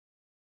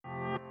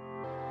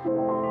What's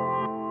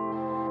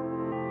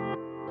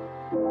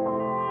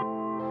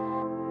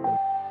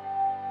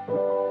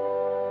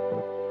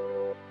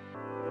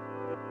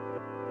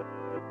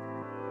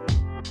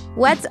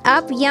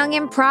up, young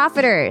and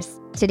profiters?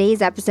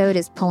 Today's episode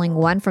is pulling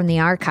one from the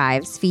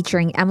archives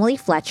featuring Emily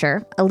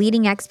Fletcher, a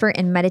leading expert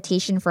in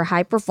meditation for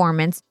high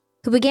performance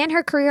who began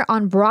her career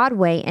on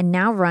Broadway and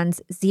now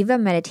runs Ziva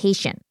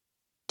Meditation.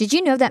 Did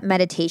you know that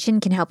meditation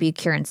can help you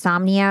cure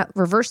insomnia,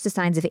 reverse the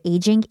signs of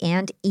aging,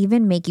 and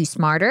even make you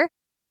smarter?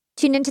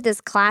 Tune into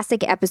this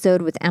classic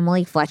episode with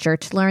Emily Fletcher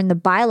to learn the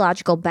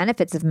biological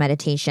benefits of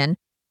meditation,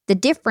 the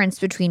difference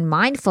between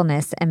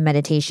mindfulness and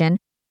meditation,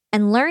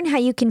 and learn how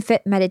you can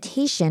fit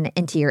meditation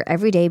into your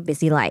everyday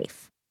busy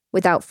life.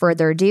 Without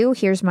further ado,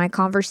 here's my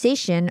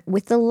conversation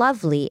with the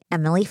lovely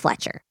Emily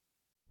Fletcher.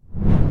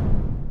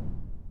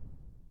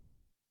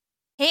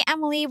 Hey,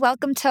 Emily,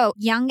 welcome to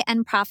Young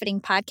and Profiting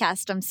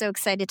Podcast. I'm so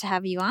excited to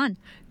have you on.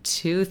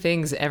 Two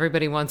things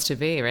everybody wants to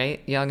be,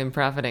 right? Young and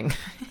profiting.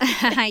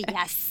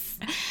 Yes.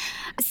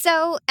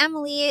 So,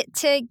 Emily,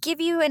 to give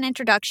you an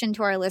introduction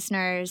to our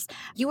listeners,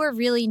 you are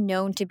really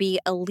known to be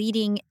a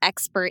leading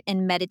expert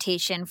in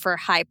meditation for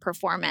high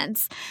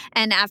performance.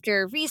 And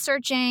after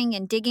researching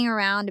and digging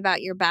around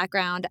about your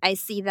background, I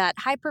see that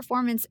high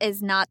performance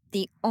is not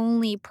the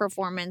only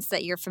performance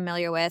that you're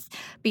familiar with.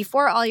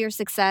 Before all your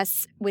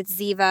success with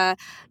Ziva,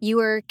 you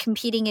were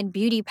competing in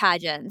beauty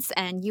pageants,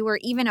 and you were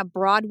even a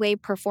Broadway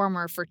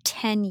performer for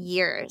 10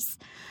 years.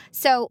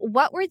 So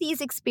what were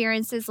these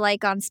experiences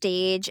like on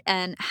stage,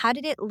 and how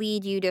did it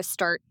lead you to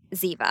start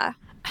Ziva?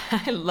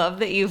 I love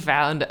that you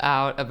found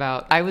out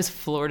about, I was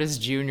Florida's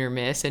junior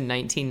miss in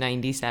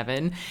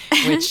 1997,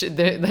 which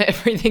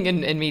everything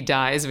in me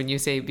dies when you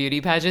say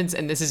beauty pageants.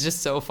 And this is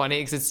just so funny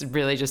because it's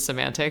really just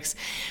semantics.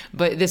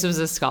 But this was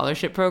a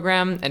scholarship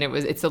program, and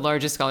it's the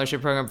largest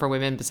scholarship program for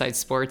women besides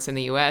sports in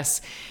the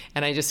US.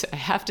 And I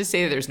have to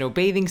say there's no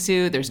bathing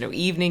suit, there's no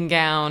evening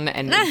gown,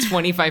 and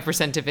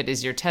 25% of it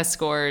is your test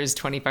scores,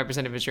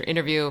 25% of it is your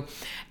interview.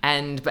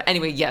 But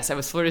anyway, yes, I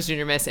was Florida's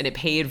junior miss, and it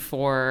paid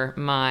for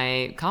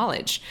my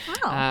college.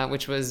 Wow.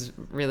 Which was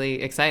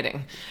really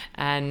exciting.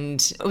 And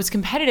it was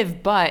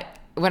competitive, but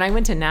when I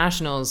went to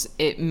nationals,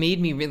 it made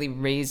me really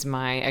raise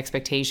my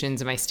expectations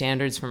and my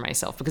standards for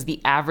myself, because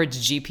the average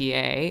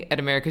GPA at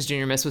America's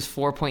Junior Miss was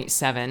 4.7.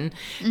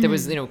 Mm-hmm. There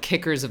was,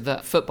 kickers of the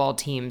football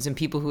teams and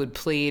people who had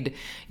played,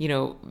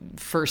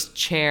 first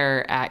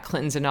chair at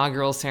Clinton's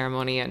inaugural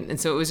ceremony. And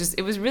so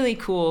it was really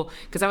cool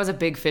because I was a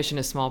big fish in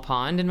a small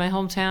pond in my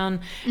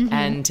hometown. Mm-hmm.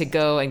 And to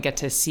go and get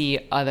to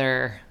see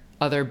other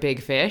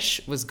big fish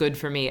was good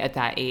for me at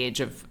that age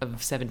of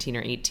 17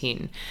 or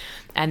 18.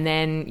 And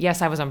then,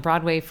 yes, I was on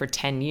Broadway for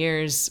 10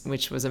 years,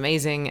 which was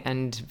amazing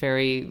and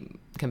very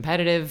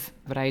competitive.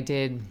 But I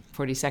did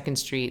 42nd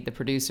Street, The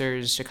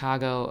Producers,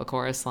 Chicago, A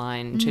Chorus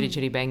Line, Chitty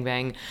Chitty Bang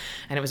Bang.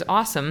 And it was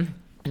awesome.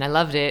 And I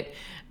loved it.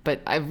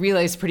 But I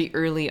realized pretty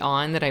early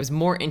on that I was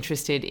more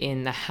interested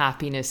in the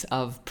happiness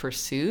of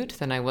pursuit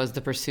than I was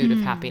the pursuit of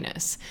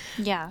happiness.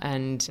 Yeah.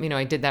 And,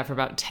 I did that for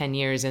about 10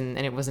 years. And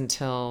it wasn't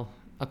until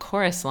A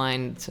Chorus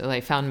Line till I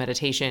found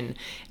meditation,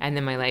 and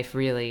then my life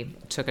really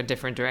took a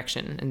different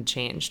direction and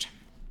changed.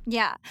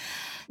 Yeah.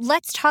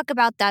 Let's talk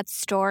about that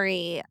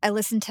story. I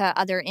listened to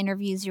other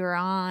interviews you were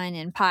on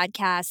and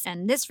podcasts,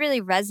 and this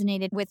really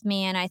resonated with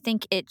me. And I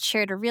think it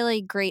shared a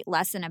really great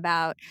lesson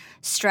about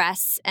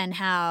stress and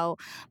how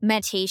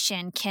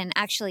meditation can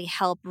actually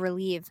help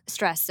relieve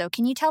stress. So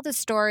can you tell the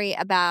story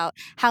about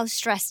how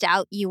stressed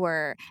out you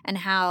were and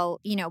how,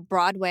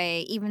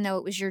 Broadway, even though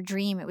it was your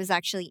dream, it was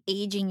actually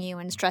aging you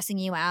and stressing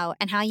you out,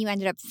 and how you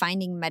ended up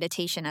finding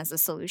meditation as a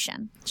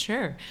solution?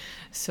 Sure.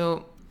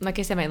 So like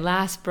I said, my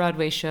last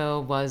Broadway show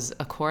was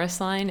A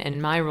Chorus Line,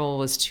 and my role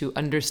was to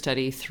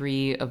understudy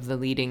 3 of the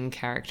leading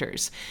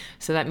characters.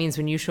 So that means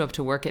when you show up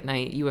to work at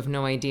night, you have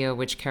no idea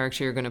which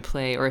character you're going to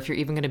play or if you're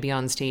even going to be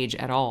on stage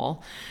at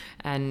all.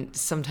 And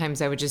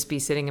sometimes I would just be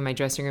sitting in my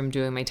dressing room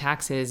doing my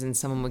taxes, and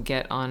someone would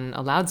get on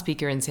a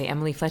loudspeaker and say,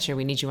 "Emily Fletcher,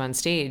 we need you on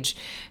stage."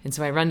 And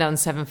so I run down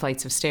 7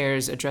 flights of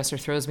stairs, a dresser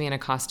throws me in a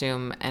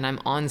costume, and I'm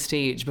on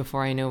stage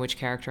before I know which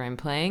character I'm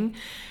playing.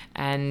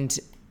 And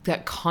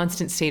that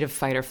constant state of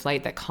fight or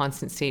flight, that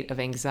constant state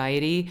of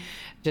anxiety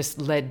just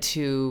led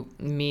to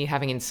me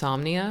having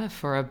insomnia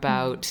for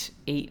about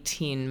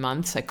 18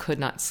 months. I could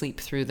not sleep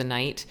through the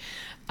night.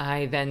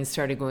 I then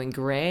started going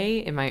gray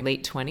in my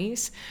late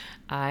 20s.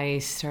 I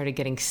started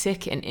getting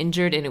sick and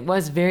injured, and it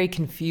was very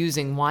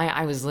confusing why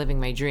I was living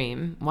my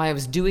dream, why I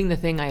was doing the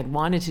thing I had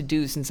wanted to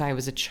do since I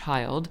was a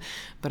child,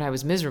 but I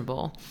was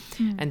miserable.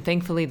 And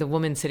thankfully, the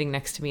woman sitting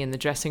next to me in the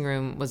dressing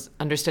room was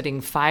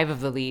understudying 5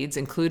 of the leads,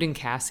 including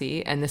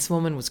Cassie, and this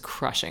woman was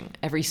crushing.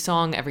 Every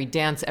song, every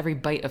dance, every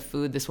bite of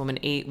food this woman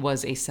ate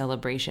was a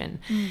celebration.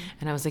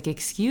 And I was like,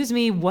 "Excuse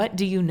me, what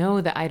do you know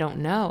know that I don't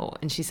know?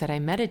 And she said, I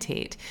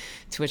meditate.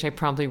 To which I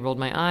promptly rolled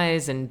my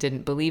eyes and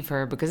didn't believe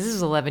her, because this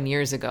was 11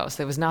 years ago. So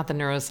there was not the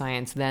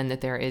neuroscience then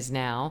that there is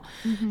now.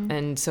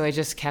 And so I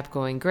just kept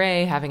going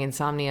gray, having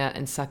insomnia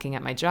and sucking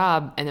at my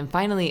job. And then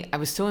finally, I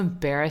was so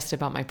embarrassed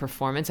about my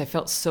performance. I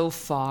felt so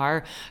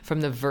far from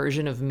the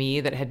version of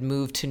me that had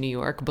moved to New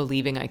York,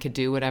 believing I could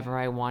do whatever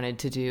I wanted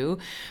to do,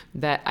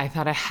 that I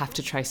thought I have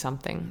to try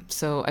something.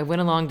 So I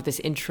went along to this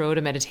intro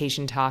to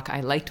meditation talk. I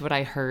liked what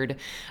I heard.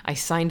 I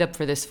signed up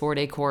for this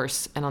 4-day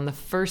course. And on the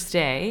first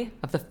day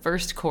of the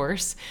first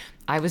course,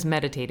 I was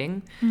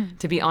meditating.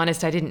 To be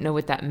honest, I didn't know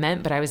what that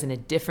meant, but I was in a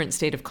different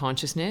state of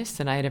consciousness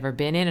than I had ever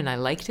been in, and I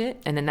liked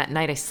it. And then that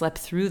night, I slept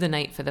through the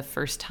night for the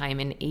first time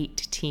in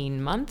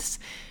 18 months.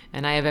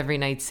 And I have every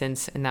night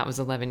since, and that was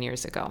 11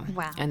 years ago.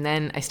 Wow. And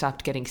then I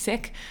stopped getting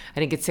sick. I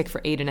didn't get sick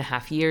for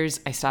 8.5 years.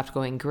 I stopped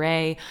going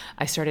gray.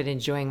 I started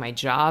enjoying my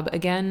job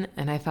again.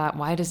 And I thought,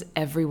 why does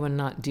everyone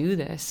not do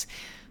this?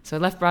 So I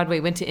left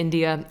Broadway, went to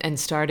India, and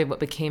started what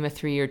became a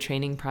 3-year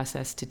training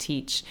process to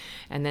teach.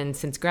 And then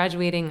since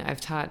graduating, I've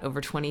taught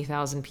over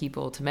 20,000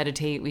 people to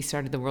meditate. We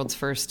started the world's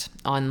first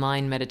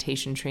online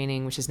meditation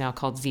training, which is now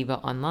called Ziva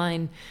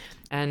Online.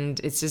 And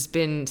it's just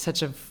been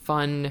such a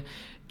fun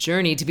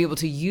journey to be able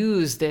to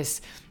use this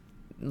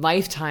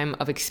lifetime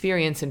of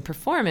experience and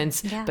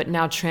performance, but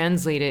now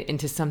translate it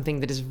into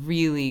something that is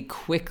really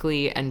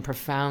quickly and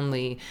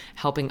profoundly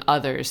helping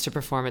others to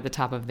perform at the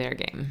top of their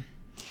game.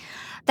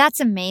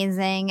 That's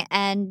amazing.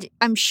 And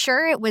I'm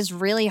sure it was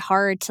really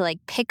hard to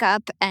pick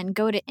up and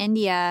go to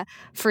India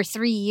for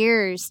 3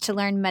 years to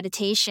learn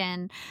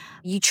meditation.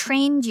 You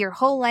trained your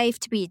whole life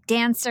to be a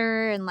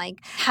dancer. And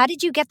how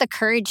did you get the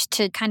courage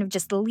to kind of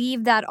just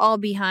leave that all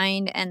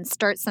behind and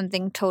start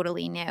something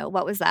totally new?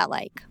 What was that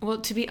like?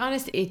 Well, to be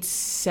honest, it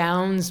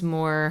sounds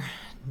more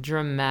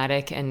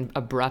dramatic and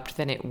abrupt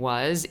than it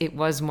was. It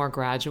was more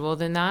gradual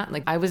than that.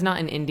 I was not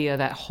in India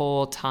that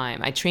whole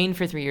time. I trained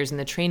for 3 years and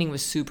the training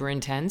was super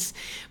intense,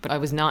 but I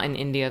was not in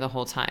India the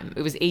whole time.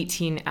 It was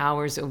 18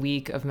 hours a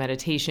week of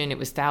meditation. It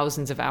was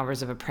thousands of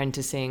hours of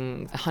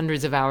apprenticing,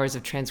 hundreds of hours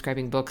of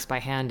transcribing books by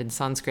hand in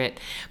Sanskrit.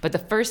 But the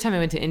first time I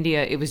went to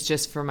India, it was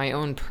just for my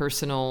own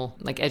personal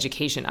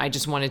education. I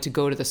just wanted to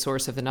go to the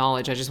source of the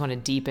knowledge. I just wanted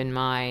to deepen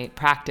my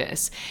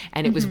practice.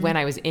 And it was when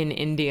I was in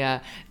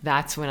India,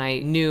 that's when I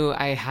knew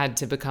I had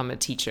to become a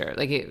teacher.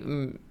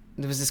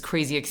 There was this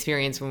crazy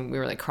experience when we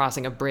were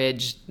crossing a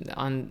bridge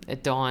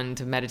at dawn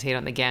to meditate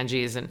on the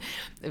Ganges, and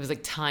it was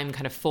time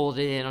kind of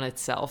folded in on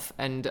itself,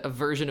 and a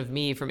version of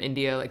me from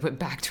India went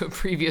back to a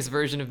previous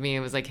version of me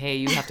and was like, hey,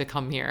 you have to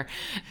come here.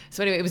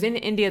 So anyway, it was in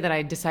India that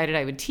I decided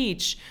I would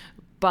teach,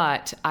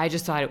 but I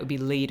just thought it would be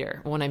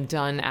later, when I'm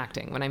done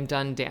acting, when I'm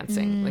done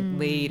dancing,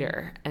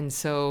 later. And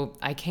so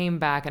I came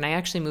back and I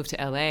actually moved to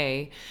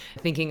LA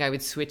thinking I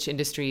would switch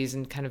industries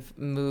and kind of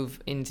move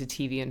into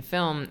TV and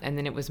film. And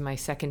then it was my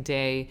second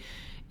day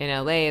in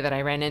LA that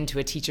I ran into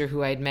a teacher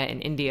who I had met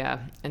in India.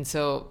 And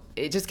so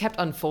it just kept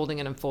unfolding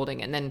and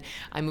unfolding. And then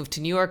I moved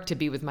to New York to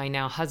be with my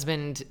now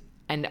husband.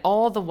 And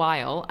all the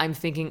while, I'm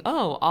thinking,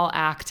 oh, I'll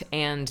act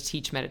and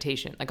teach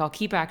meditation. I'll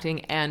keep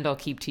acting and I'll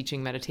keep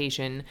teaching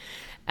meditation.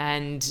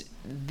 And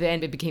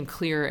then it became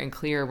clearer and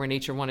clearer where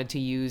nature wanted to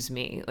use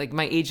me.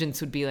 My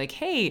agents would be like,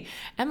 hey,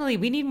 Emily,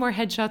 we need more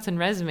headshots and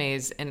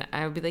resumes. And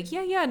I would be like,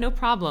 yeah, no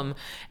problem.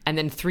 And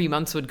then 3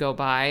 months would go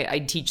by.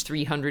 I'd teach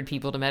 300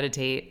 people to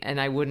meditate, and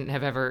I wouldn't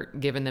have ever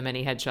given them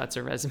any headshots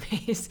or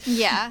resumes.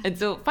 Yeah. And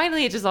so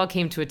finally, it just all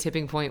came to a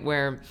tipping point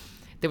where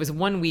there was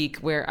 1 week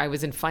where I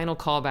was in final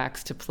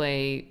callbacks to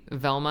play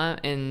Velma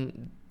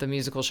in the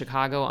musical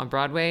Chicago on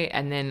Broadway.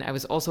 And then I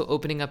was also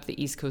opening up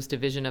the East Coast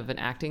division of an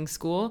acting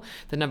school,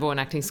 the #1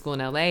 acting school in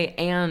LA.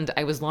 And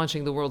I was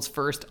launching the world's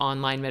first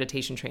online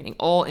meditation training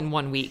all in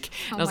 1 week.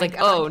 And I was like,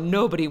 oh,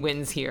 nobody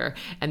wins here.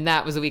 And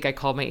that was the week I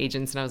called my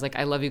agents and I was like,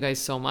 I love you guys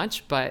so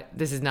much, but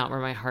this is not where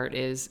my heart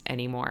is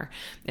anymore.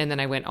 And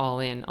then I went all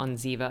in on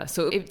Ziva.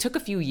 So it took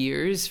a few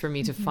years for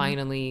me to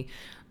finally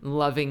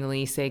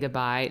lovingly say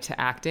goodbye to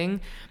acting.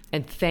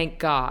 And thank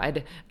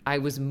God I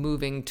was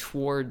moving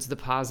towards the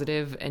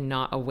positive and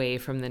not away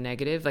from the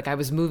negative. I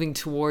was moving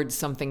towards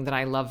something that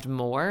I loved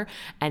more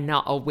and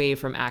not away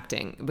from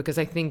acting. Because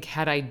I think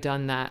had I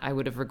done that, I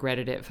would have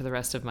regretted it for the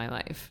rest of my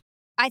life.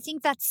 I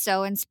think that's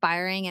so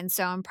inspiring and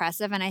so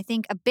impressive. And I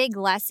think a big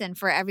lesson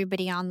for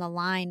everybody on the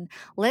line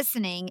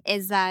listening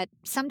is that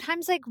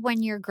sometimes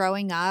when you're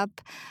growing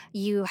up,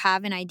 you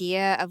have an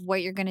idea of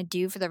what you're going to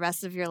do for the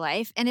rest of your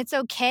life. And it's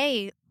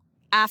okay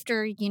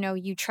after,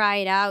 you try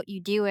it out,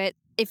 you do it.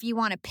 If you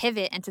want to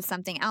pivot into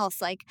something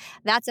else,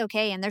 that's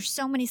okay. And there's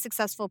so many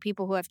successful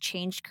people who have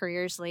changed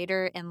careers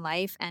later in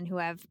life and who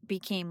have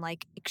became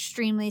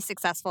extremely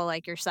successful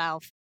like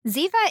yourself.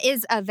 Ziva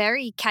is a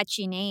very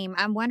catchy name.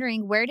 I'm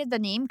wondering, where did the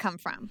name come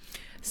from?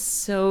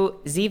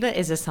 So Ziva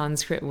is a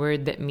Sanskrit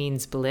word that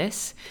means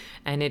bliss,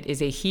 and it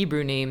is a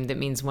Hebrew name that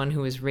means one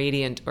who is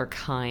radiant or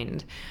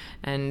kind.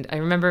 And I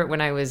remember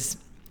when I was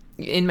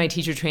in my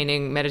teacher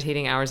training,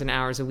 meditating hours and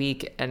hours a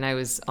week. And I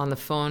was on the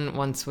phone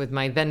once with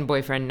my then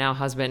boyfriend, now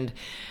husband,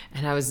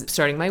 and I was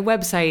starting my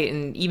website.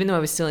 And even though I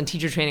was still in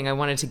teacher training, I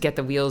wanted to get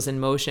the wheels in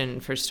motion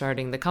for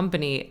starting the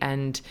company.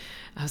 And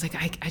I was like,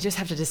 I just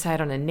have to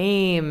decide on a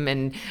name.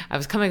 And I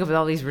was coming up with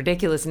all these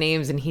ridiculous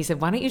names. And he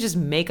said, why don't you just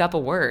make up a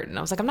word? And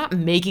I was like, I'm not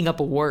making up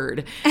a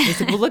word. And he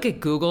said, well, look at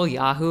Google,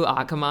 Yahoo,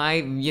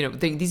 Akamai. You know,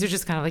 these are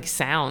just kind of like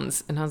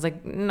sounds. And I was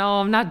like, no,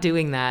 I'm not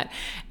doing that.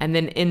 And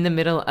then in the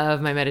middle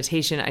of my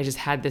meditation, I just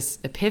had this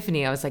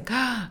epiphany. I was like,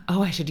 oh,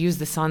 I should use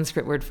the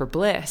Sanskrit word for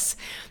bliss.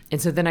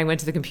 And so then I went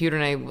to the computer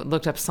and I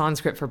looked up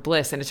Sanskrit for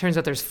bliss. And it turns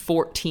out there's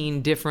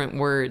 14 different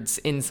words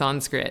in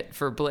Sanskrit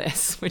for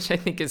bliss, which I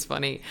think is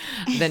funny.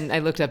 Then I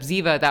looked up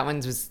Ziva. That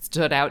one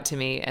stood out to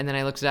me. And then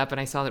I looked it up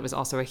and I saw that it was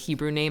also a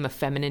Hebrew name, a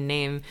feminine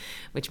name,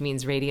 which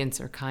means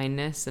radiance or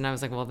kindness. And I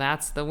was like, well,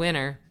 that's the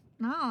winner.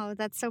 Oh,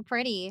 that's so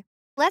pretty.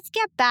 Let's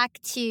get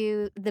back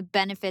to the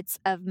benefits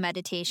of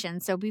meditation.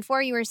 So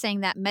before you were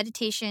saying that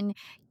meditation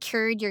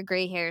cured your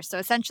gray hair. So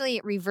essentially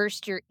it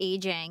reversed your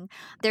aging.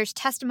 There's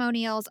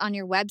testimonials on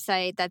your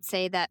website that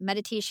say that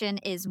meditation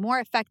is more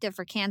effective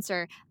for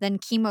cancer than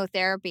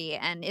chemotherapy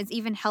and is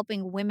even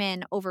helping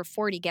women over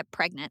 40 get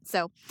pregnant.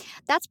 So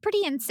that's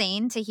pretty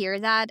insane to hear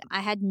that. I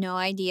had no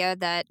idea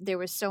that there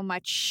was so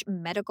much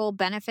medical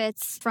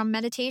benefits from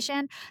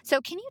meditation. So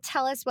can you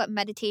tell us what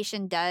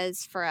meditation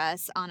does for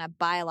us on a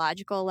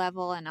biological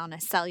level and on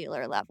a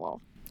cellular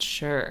level?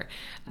 Sure.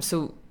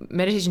 So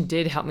meditation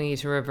did help me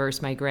to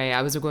reverse my gray.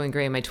 I was going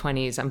gray in my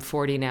 20s. I'm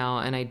 40 now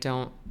and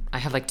I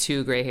have like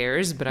 2 gray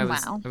hairs, but I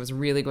was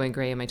really going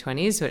gray in my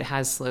 20s. So it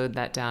has slowed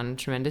that down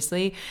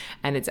tremendously.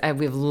 And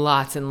we have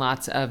lots and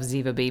lots of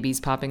Ziva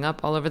babies popping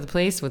up all over the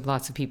place with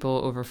lots of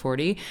people over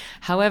 40.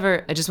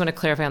 However, I just want to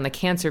clarify on the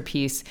cancer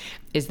piece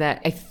is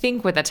that I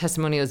think what that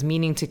testimonial is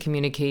meaning to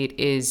communicate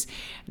is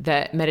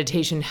that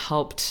meditation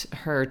helped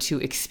her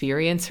to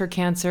experience her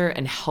cancer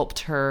and helped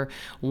her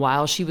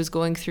while she was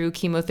going through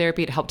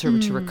chemotherapy. It helped her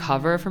to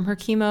recover from her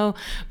chemo.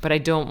 But I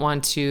don't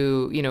want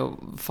to,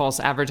 false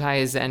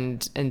advertise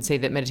and say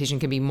that meditation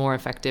can be more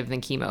effective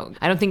than chemo.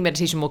 I don't think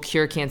meditation will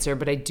cure cancer,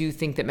 but I do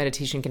think that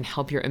meditation can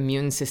help your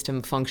immune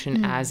system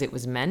function as it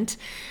was meant.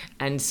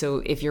 And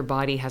so if your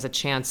body has a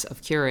chance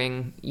of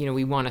curing,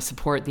 we want to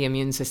support the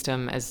immune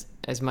system as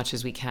much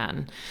as we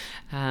can.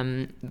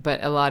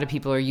 But a lot of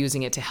people are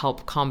using it to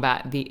help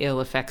combat the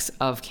ill effects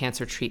of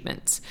cancer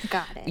treatments.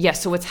 Got it. Yeah,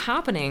 so what's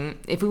happening,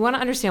 if we want to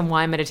understand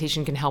why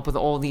meditation can help with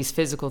all these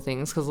physical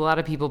things, because a lot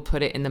of people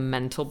put it in the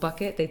mental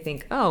bucket. They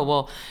think, oh,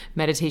 well,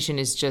 meditation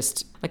is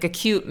just like a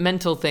cute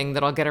mental thing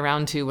that I'll get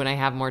around to when I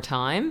have more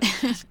time.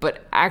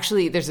 But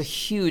actually, there's a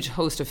huge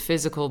host of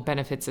physical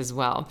benefits as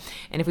well.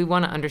 And if we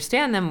want to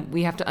understand them,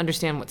 we have to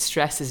understand what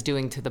stress is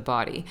doing to the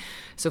body.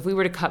 So if we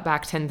were to cut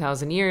back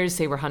 10,000 years,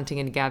 say we're hunting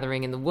and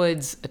gathering in the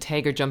woods, a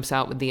tiger jumps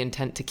out with the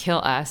intent to kill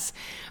us,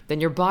 then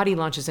your body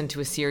launches into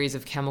a series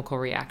of chemical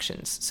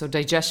reactions. So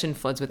digestion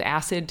floods with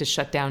acid to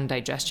shut down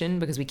digestion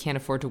because we can't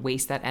afford to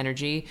waste that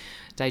energy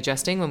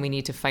digesting when we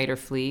need to fight or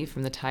flee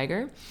from the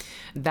tiger.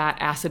 That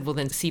acid will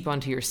then seep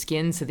onto your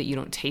skin so that you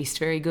don't taste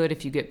very good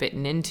if you get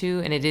bitten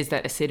into. And it is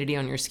that acidity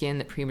on your skin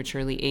that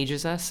prematurely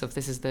ages us. So if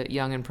this is the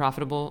young and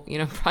profitable,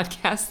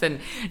 podcast,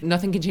 then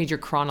nothing can change your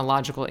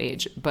chronological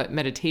age. But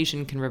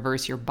meditation can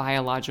reverse your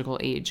biological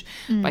age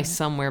by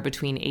somewhere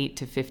between 8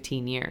 to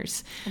 15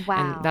 years.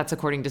 Wow. And that's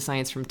according to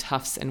science from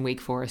Tufts and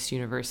Wake Forest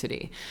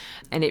University.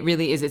 And it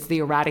really is, it's the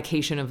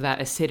eradication of that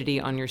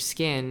acidity on your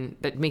skin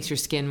that makes your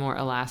skin more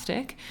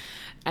elastic.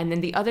 And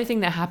then the other thing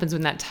that happens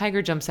when that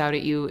tiger jumps out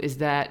at you is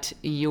that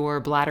your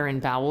bladder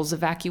and bowels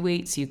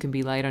evacuate so you can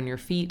be light on your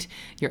feet.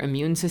 Your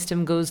immune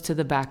system goes to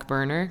the back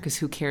burner because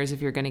who cares if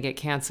you're going to get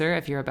cancer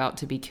if you're about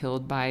to be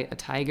killed by a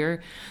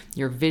tiger.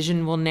 Your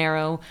vision will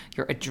narrow.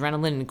 Your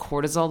adrenaline and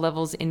cortisol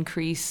levels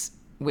increase,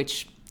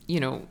 which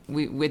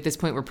we at this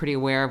point, we're pretty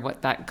aware of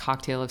what that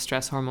cocktail of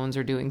stress hormones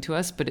are doing to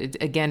us. But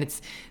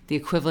it's the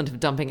equivalent of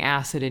dumping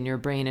acid in your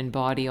brain and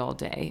body all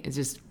day. It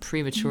just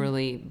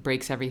prematurely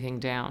breaks everything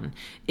down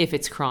if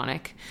it's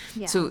chronic.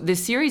 Yeah. So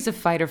this series of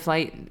fight or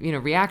flight,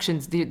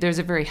 reactions, there's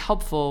a very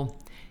helpful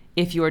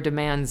if your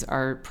demands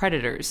are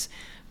predators.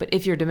 But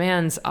if your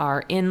demands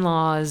are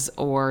in-laws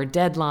or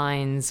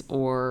deadlines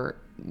or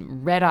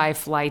red-eye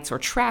flights or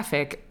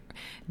traffic,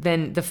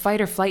 then the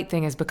fight or flight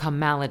thing has become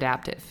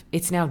maladaptive.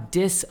 It's now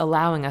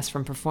disallowing us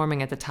from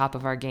performing at the top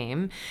of our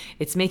game.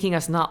 It's making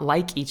us not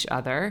like each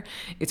other.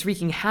 It's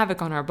wreaking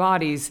havoc on our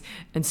bodies.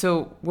 And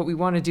so what we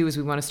want to do is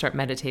we want to start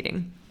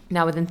meditating.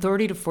 Now, within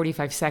 30 to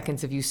 45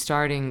 seconds of you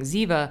starting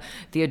Ziva,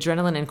 the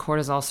adrenaline and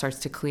cortisol starts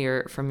to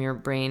clear from your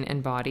brain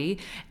and body,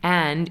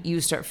 and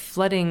you start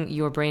flooding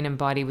your brain and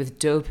body with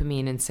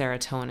dopamine and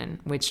serotonin,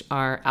 which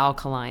are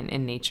alkaline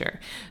in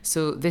nature.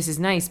 So this is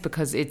nice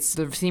because it's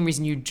the same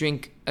reason you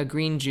drink a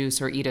green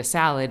juice or eat a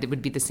salad. It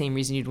would be the same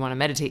reason you'd want to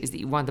meditate, is that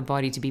you want the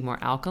body to be more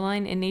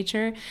alkaline in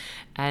nature.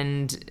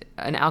 And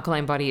an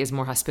alkaline body is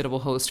more hospitable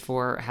host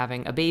for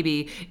having a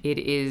baby. It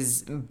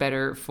is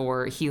better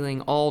for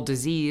healing all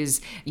disease.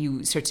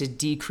 you start to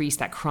decrease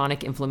that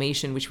chronic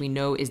inflammation, which we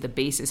know is the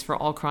basis for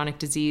all chronic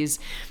disease.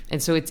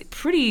 And so it's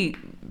pretty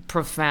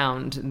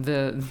profound,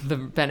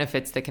 the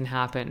benefits that can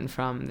happen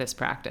from this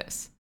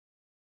practice.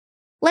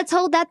 Let's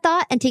hold that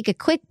thought and take a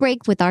quick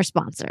break with our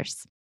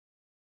sponsors.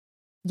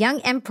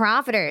 Young and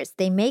Profiters,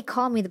 they may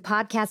call me the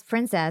podcast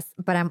princess,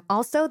 but I'm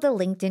also the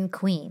LinkedIn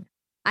queen.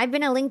 I've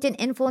been a LinkedIn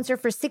influencer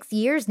for 6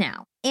 years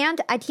now,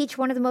 and I teach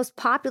one of the most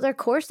popular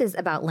courses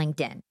about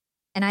LinkedIn.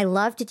 And I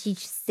love to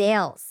teach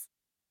sales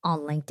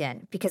on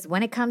LinkedIn because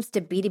when it comes to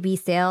B2B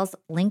sales,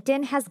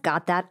 LinkedIn has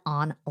got that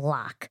on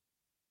lock.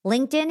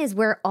 LinkedIn is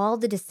where all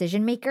the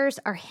decision makers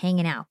are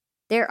hanging out.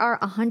 There are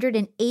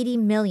 180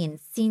 million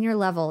senior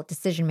level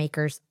decision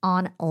makers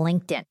on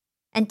LinkedIn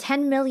and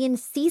 10 million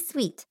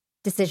C-suite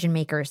decision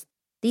makers.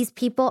 These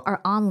people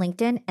are on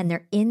LinkedIn and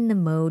they're in the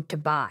mode to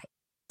buy.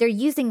 They're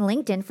using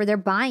LinkedIn for their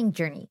buying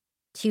journey,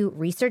 to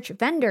research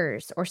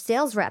vendors or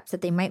sales reps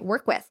that they might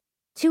work with,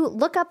 to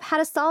look up how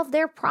to solve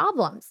their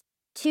problems,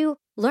 to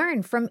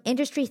learn from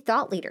industry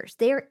thought leaders.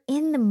 They are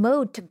in the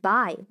mode to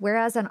buy,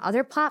 whereas on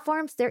other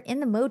platforms, they're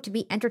in the mode to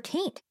be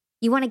entertained.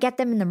 You want to get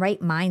them in the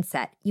right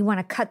mindset. You want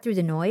to cut through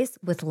the noise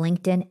with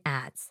LinkedIn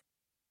ads.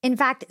 In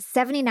fact,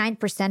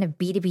 79% of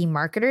B2B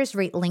marketers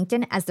rate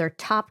LinkedIn as their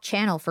top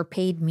channel for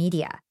paid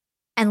media.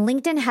 And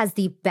LinkedIn has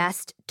the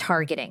best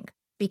targeting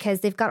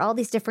because they've got all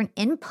these different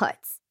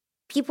inputs.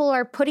 People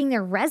are putting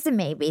their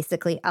resume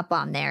basically up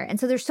on there. And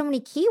so there's so many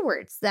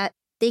keywords that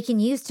they can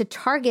use to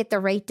target the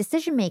right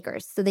decision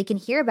makers so they can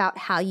hear about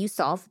how you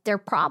solve their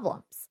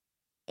problems.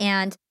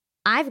 And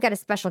I've got a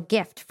special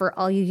gift for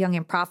all you young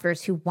and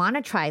profiters who want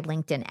to try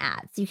LinkedIn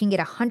ads. You can get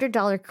a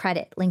 $100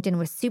 credit. LinkedIn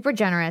was super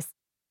generous.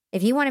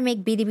 If you want to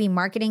make B2B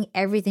marketing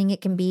everything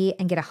it can be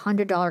and get a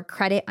 $100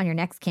 credit on your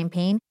next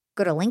campaign,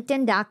 go to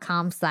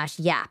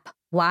linkedin.com/yap,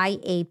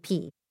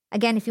 YAP.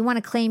 Again, if you want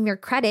to claim your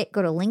credit,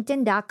 go to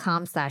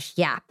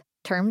linkedin.com/yap.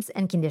 Terms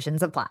and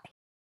conditions apply.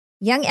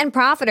 Young and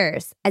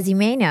Profiters, as you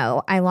may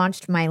know, I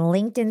launched my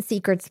LinkedIn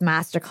Secrets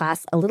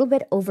Masterclass a little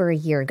bit over a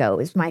year ago. It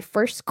was my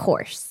first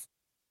course.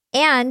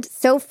 And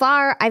so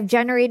far, I've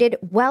generated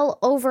well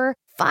over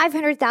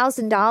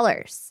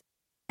 $500,000.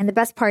 And the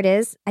best part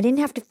is, I didn't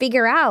have to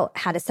figure out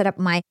how to set up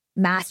my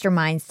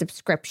mastermind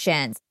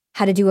subscriptions,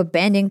 how to do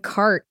abandoned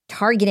cart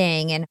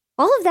targeting, and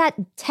all of that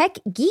tech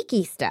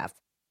geeky stuff.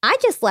 I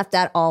just left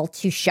that all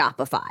to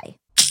Shopify.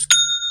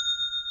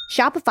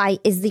 Shopify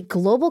is the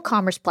global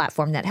commerce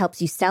platform that helps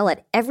you sell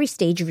at every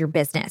stage of your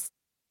business.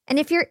 And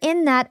if you're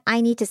in that I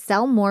need to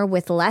sell more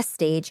with less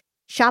stage,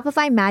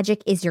 Shopify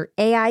Magic is your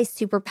AI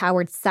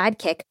superpowered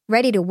sidekick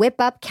ready to whip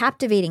up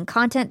captivating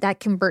content that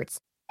converts.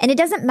 And it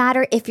doesn't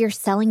matter if you're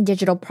selling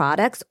digital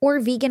products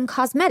or vegan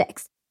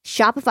cosmetics.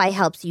 Shopify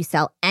helps you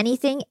sell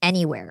anything,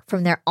 anywhere,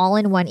 from their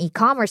all-in-one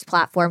e-commerce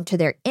platform to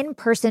their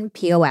in-person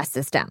POS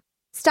system.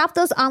 Stop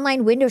those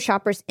online window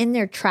shoppers in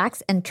their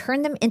tracks and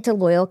turn them into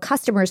loyal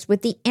customers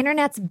with the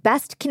internet's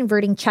best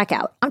converting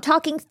checkout. I'm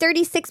talking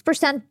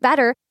 36%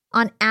 better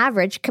on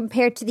average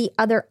compared to the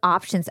other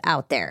options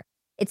out there.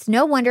 It's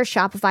no wonder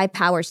Shopify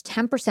powers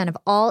 10% of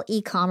all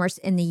e-commerce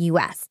in the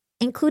US,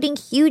 including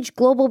huge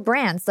global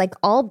brands like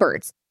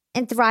Allbirds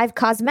and Thrive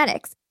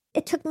Cosmetics.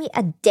 It took me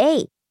a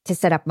day to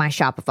set up my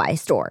Shopify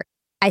store.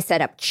 I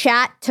set up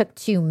chat, took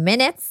 2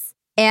 minutes,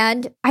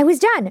 and I was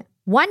done.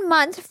 1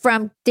 month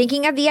from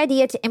thinking of the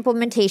idea to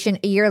implementation,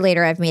 a year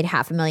later, I've made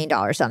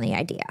 $500,000 on the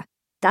idea.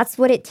 That's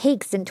what it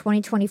takes in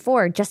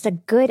 2024, just a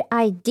good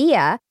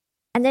idea,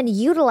 and then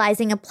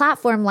utilizing a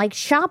platform like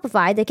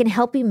Shopify that can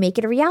help you make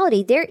it a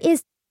reality. There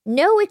is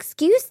no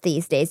excuse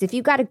these days. If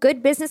you've got a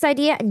good business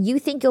idea and you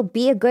think you'll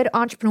be a good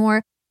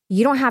entrepreneur,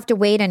 you don't have to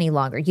wait any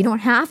longer. You don't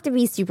have to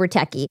be super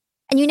techie,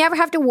 and you never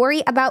have to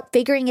worry about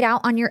figuring it out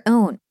on your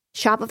own.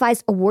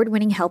 Shopify's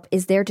award-winning help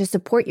is there to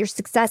support your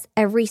success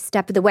every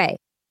step of the way.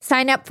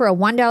 Sign up for a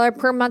 $1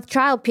 per month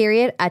trial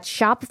period at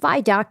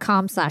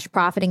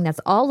shopify.com/profiting.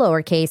 That's all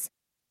lowercase.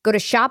 Go to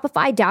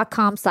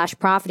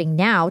shopify.com/profiting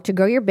now to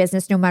grow your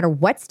business no matter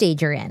what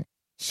stage you're in.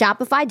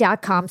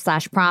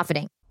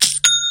 Shopify.com/profiting.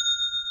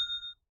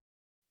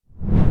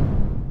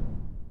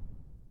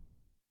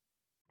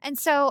 And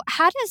so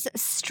how does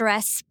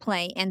stress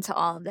play into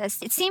all of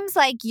this? It seems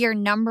like your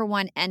number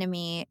one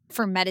enemy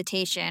for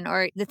meditation,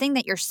 or the thing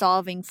that you're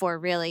solving for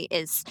really,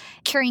 is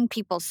curing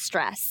people's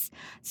stress.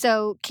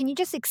 So can you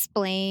just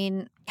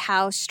explain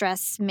how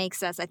stress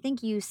makes us, I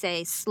think you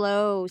say,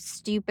 slow,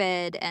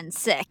 stupid, and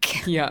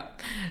sick? Yeah.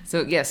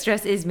 So yeah,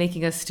 stress is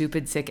making us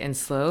stupid, sick, and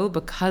slow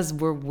because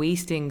we're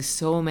wasting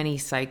so many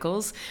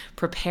cycles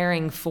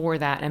preparing for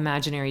that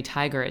imaginary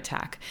tiger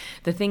attack.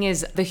 The thing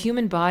is, the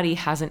human body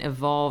hasn't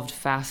evolved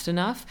fast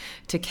enough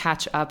to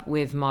catch up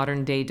with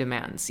modern day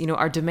demands. You know,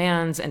 our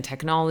demands and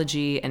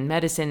technology and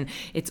medicine,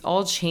 it's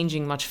all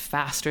changing much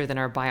faster than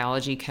our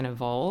biology can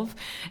evolve.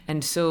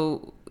 And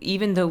so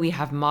even though we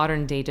have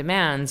modern day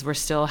demands, we're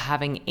still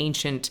having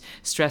ancient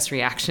stress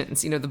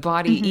reactions. You know, the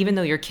body, even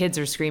though your kids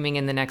are screaming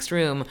in the next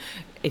room,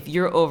 If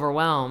you're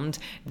overwhelmed,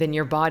 then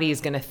your body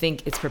is going to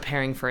think it's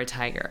preparing for a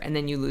tiger. And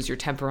then you lose your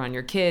temper on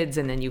your kids,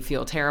 and then you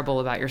feel terrible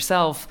about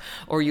yourself,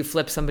 or you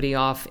flip somebody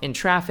off in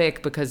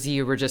traffic because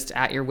you were just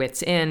at your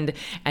wit's end,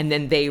 and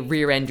then they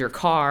rear end your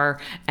car,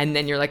 and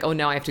then you're like, oh,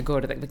 now I have to go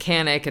to the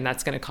mechanic, and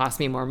that's going to cost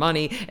me more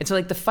money. And so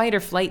like the fight or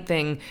flight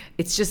thing,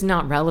 it's just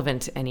not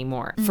relevant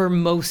anymore for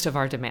most of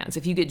our demands.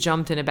 If you get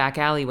jumped in a back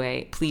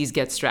alleyway, please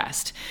get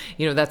stressed.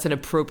 You know, that's an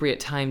appropriate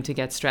time to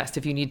get stressed.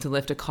 If you need to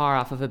lift a car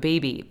off of a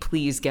baby,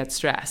 please get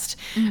stressed.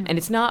 And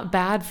it's not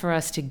bad for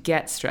us to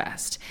get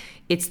stressed.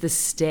 It's the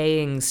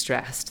staying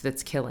stressed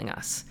that's killing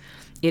us.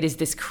 It is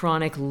this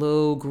chronic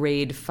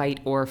low-grade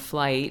fight or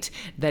flight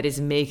that is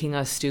making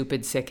us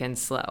stupid, sick, and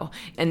slow.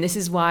 And this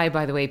is why,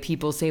 by the way,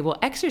 people say, well,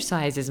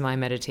 exercise is my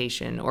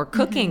meditation, or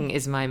cooking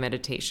is my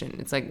meditation.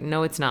 It's like,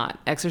 no, it's not.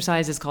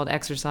 Exercise is called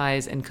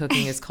exercise, and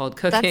cooking is called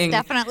cooking.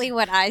 That's definitely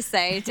what I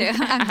say, too.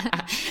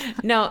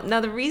 Now,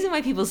 the reason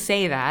why people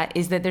say that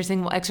is that they're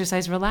saying, well,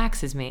 exercise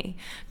relaxes me.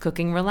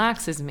 Cooking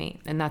relaxes me.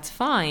 And that's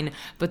fine.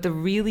 But the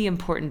really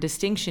important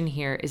distinction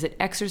here is that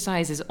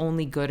exercise is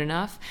only good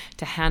enough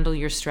to handle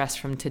your stress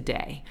from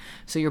today.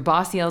 So your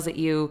boss yells at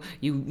you,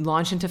 you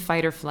launch into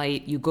fight or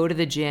flight, you go to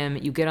the gym,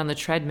 you get on the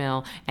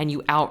treadmill, and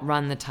you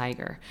outrun the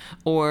tiger.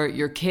 Or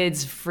your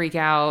kids freak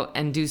out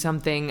and do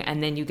something,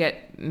 and then you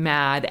get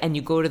mad and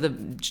you go to the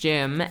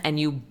gym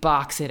and you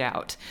box it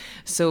out.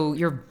 So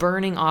you're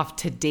burning off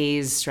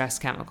today's stress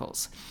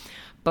chemicals.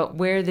 But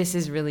where this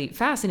is really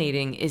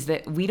fascinating is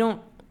that we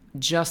don't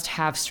just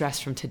have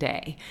stress from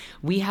today.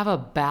 We have a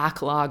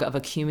backlog of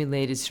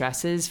accumulated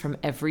stresses from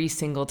every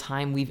single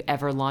time we've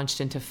ever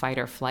launched into fight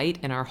or flight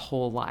in our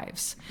whole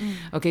lives.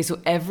 Okay, so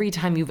every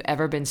time you've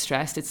ever been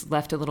stressed, it's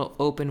left a little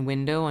open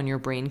window on your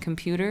brain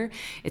computer.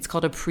 It's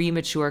called a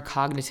premature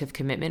cognitive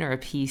commitment, or a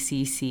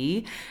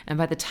PCC. And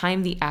by the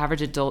time the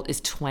average adult is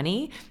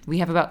 20, we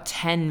have about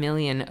 10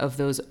 million of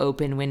those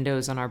open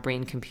windows on our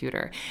brain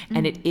computer.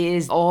 And it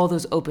is all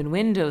those open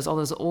windows, all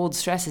those old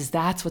stresses,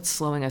 that's what's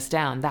slowing us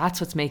down.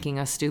 That's what's making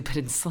us stupid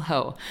and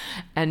slow.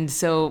 And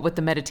so what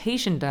the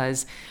meditation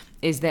does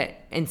is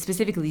that, and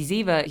specifically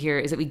Ziva here,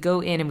 is that we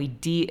go in and we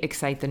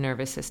de-excite the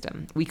nervous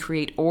system. We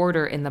create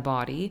order in the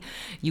body.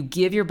 You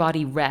give your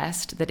body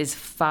rest that is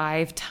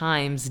 5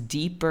 times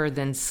deeper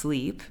than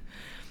sleep.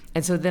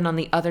 And so then on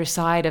the other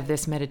side of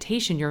this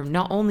meditation, you're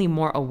not only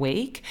more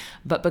awake,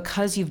 but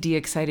because you've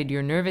de-excited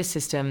your nervous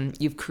system,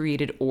 you've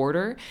created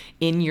order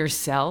in your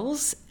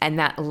cells and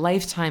that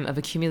lifetime of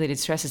accumulated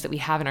stresses that we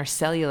have in our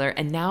cellular.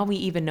 And now we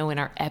even know in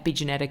our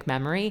epigenetic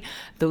memory,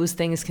 those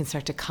things can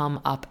start to come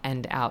up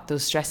and out.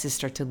 Those stresses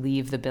start to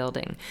leave the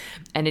building.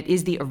 And it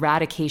is the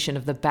eradication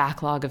of the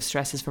backlog of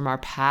stresses from our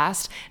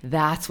past.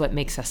 That's what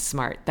makes us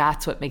smart.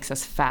 That's what makes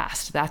us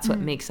fast. That's what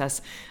makes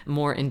us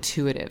more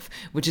intuitive,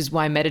 which is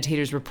why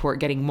meditators report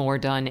getting more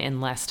done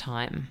in less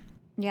time.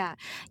 Yeah.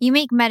 You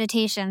make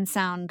meditation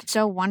sound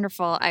so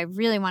wonderful. I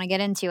really want to get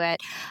into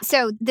it.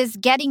 So this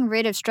getting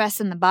rid of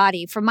stress in the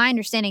body, from my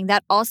understanding,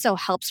 that also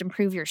helps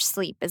improve your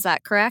sleep. Is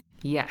that correct?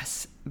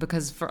 Yes,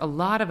 because for a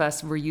lot of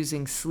us, we're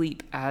using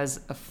sleep as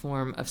a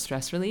form of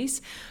stress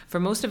release. For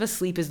most of us,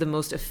 sleep is the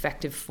most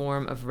effective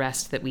form of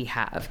rest that we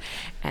have.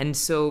 And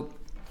so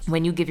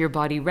when you give your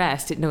body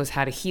rest, it knows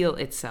how to heal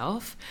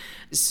itself.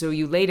 So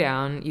you lay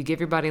down, you give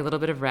your body a little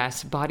bit of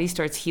rest, body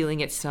starts healing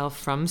itself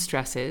from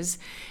stresses.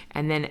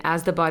 And then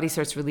as the body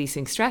starts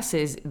releasing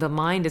stresses, the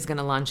mind is going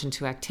to launch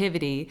into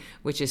activity,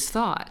 which is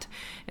thought.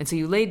 And so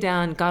you lay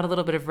down, got a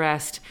little bit of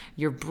rest,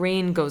 your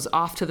brain goes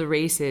off to the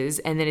races,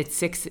 and then it's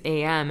 6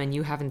 a.m. and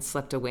you haven't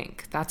slept a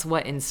wink. That's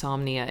what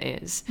insomnia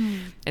is.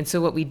 And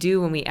so what we do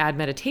when we add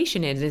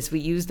meditation in is we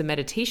use the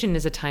meditation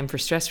as a time for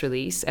stress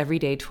release every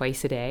day,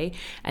 twice a day.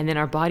 And then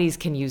our bodies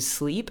can use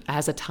sleep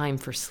as a time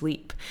for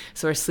sleep.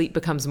 So our sleep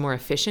becomes more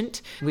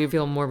efficient. We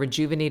feel more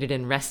rejuvenated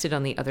and rested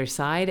on the other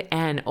side.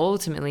 And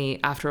ultimately,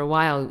 after a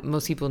while,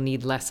 most people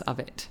need less of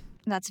it.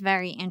 That's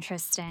very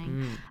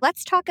interesting.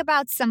 Let's talk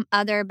about some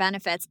other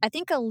benefits. I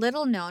think a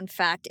little known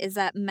fact is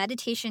that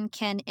meditation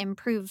can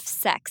improve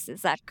sex.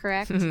 Is that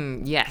correct?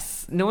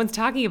 Yes. No one's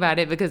talking about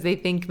it because they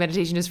think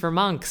meditation is for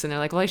monks. And they're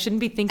like, well, I shouldn't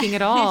be thinking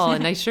at all.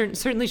 And I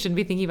certainly shouldn't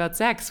be thinking about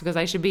sex because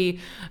I should be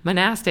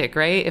monastic,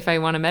 right? If I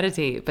want to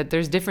meditate. But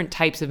there's different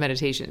types of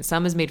meditation.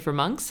 Some is made for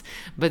monks,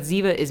 but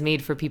Ziva is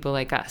made for people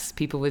like us,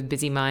 people with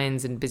busy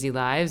minds and busy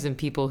lives, and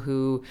people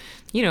who,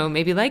 you know,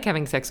 maybe like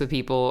having sex with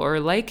people or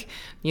like,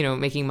 you know,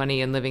 making money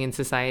and living in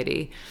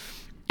society.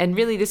 And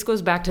really, this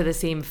goes back to the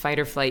same fight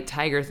or flight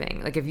tiger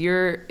thing. Like if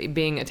you're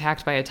being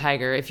attacked by a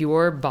tiger, if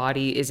your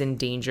body is in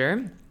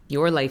danger,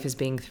 your life is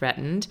being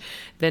threatened,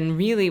 then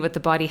really what the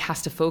body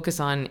has to focus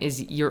on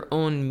is your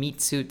own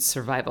meat suit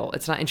survival.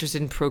 It's not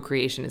interested in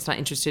procreation. It's not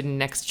interested in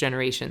next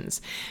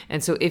generations.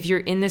 And so if you're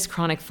in this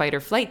chronic fight or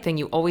flight thing,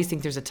 you always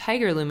think there's a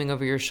tiger looming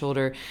over your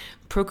shoulder.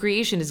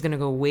 Procreation is going to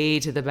go way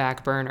to the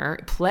back burner.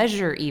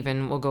 Pleasure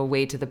even will go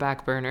way to the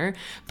back burner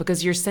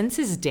because your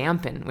senses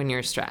dampen when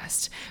you're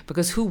stressed.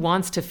 Because who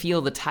wants to feel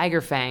the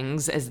tiger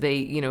fangs as they,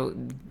 you know,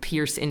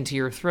 pierce into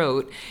your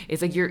throat?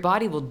 It's like your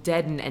body will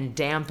deaden and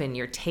dampen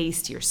your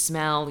taste, your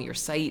smell, your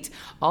sight,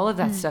 all of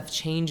that stuff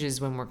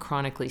changes when we're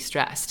chronically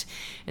stressed.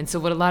 And so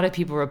what a lot of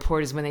people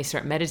report is when they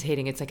start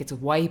meditating, it's like it's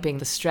wiping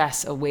the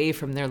stress away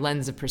from their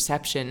lens of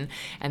perception,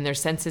 and their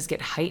senses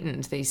get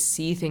heightened. They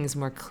see things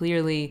more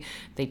clearly,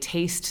 they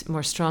taste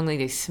more strongly,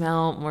 they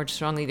smell more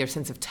strongly, their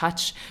sense of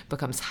touch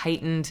becomes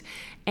heightened.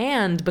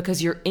 And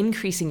because you're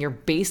increasing your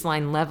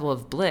baseline level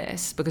of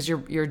bliss, because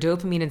your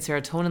dopamine and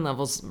serotonin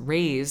levels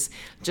raise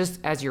just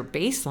as your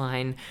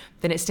baseline,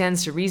 then it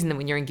stands to reason that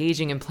when you're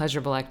engaging in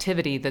pleasurable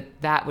activity,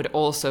 that would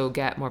also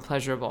get more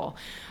pleasurable.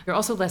 You're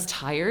also less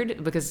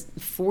tired, because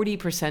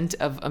 40%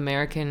 of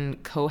American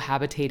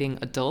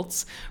cohabitating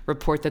adults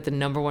report that the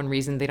number one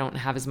reason they don't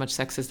have as much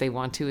sex as they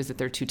want to is that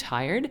they're too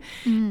tired.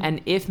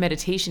 And if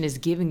meditation is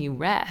giving you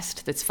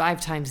rest that's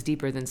 5 times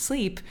deeper than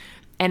sleep,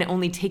 and it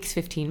only takes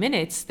 15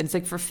 minutes, then it's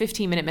like for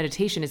 15-minute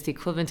meditation, it's the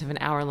equivalent of an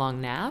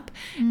hour-long nap.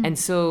 And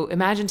so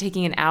imagine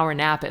taking an hour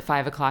nap at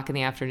 5 o'clock in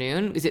the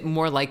afternoon. Is it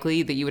more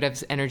likely that you would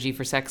have energy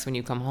for sex when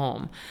you come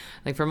home?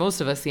 Like for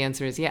most of us, the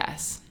answer is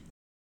yes.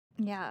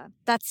 Yeah,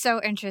 that's so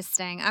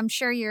interesting. I'm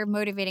sure you're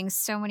motivating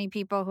so many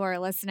people who are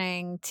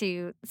listening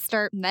to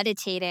start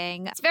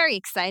meditating. It's very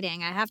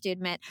exciting, I have to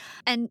admit.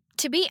 And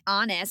to be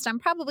honest, I'm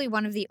probably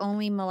one of the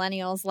only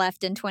millennials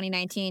left in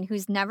 2019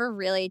 who's never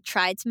really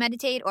tried to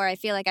meditate, or I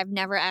feel like I've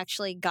never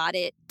actually got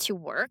it to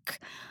work.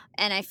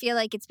 And I feel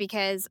like it's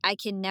because I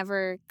can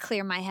never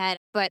clear my head.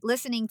 But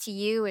listening to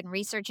you and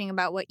researching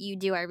about what you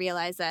do, I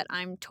realize that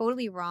I'm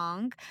totally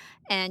wrong.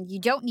 And you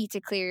don't need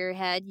to clear your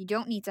head. You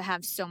don't need to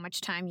have so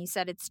much time. You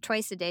said it's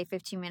twice a day,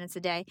 15 minutes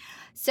a day.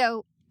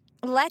 So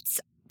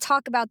let's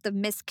talk about the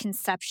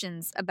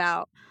misconceptions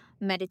about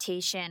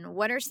meditation.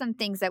 What are some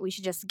things that we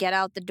should just get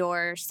out the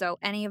door? So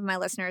any of my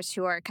listeners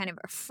who are kind of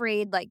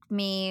afraid like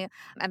me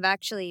of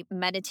actually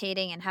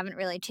meditating and haven't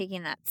really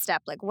taken that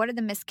step, like what are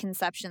the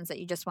misconceptions that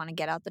you just want to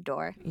get out the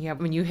door? Yeah,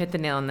 when you hit the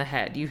nail on the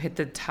head, you hit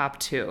the top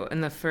 2.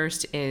 And the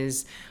first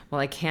is, well,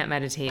 I can't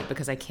meditate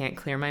because I can't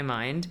clear my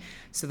mind.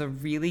 So the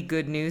really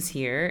good news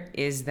here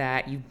is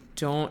that you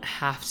don't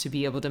have to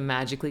be able to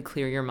magically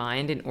clear your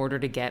mind in order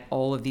to get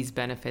all of these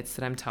benefits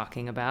that I'm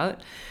talking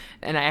about.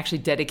 And I actually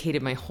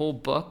dedicated my whole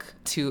book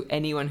to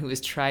anyone who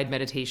has tried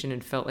meditation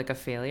and felt like a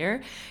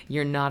failure.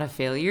 You're not a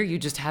failure, you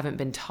just haven't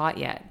been taught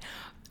yet.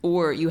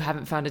 Or you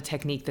haven't found a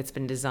technique that's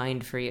been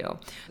designed for you.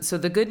 So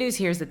the good news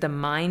here is that the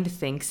mind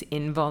thinks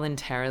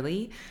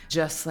involuntarily,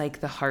 just like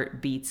the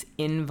heart beats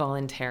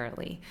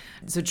involuntarily.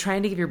 So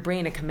trying to give your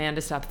brain a command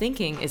to stop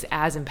thinking is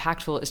as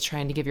impactful as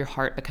trying to give your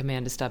heart a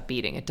command to stop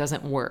beating. It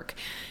doesn't work.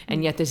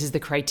 And yet this is the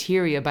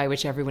criteria by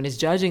which everyone is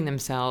judging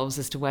themselves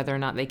as to whether or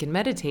not they can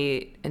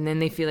meditate. And then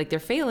they feel like they're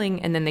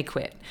failing, and then they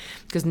quit.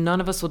 Because none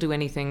of us will do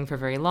anything for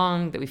very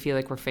long that we feel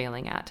like we're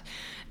failing at.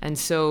 And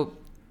so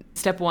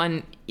step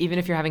 1, even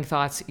if you're having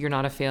thoughts, you're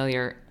not a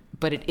failure,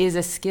 but it is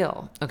a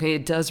skill, okay?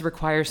 It does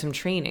require some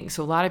training.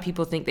 So a lot of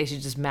people think they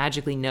should just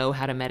magically know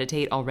how to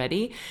meditate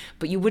already,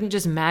 but you wouldn't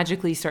just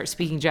magically start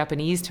speaking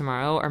Japanese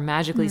tomorrow or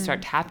magically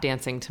start tap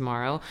dancing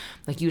tomorrow.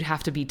 Like you'd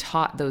have to be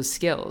taught those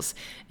skills.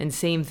 And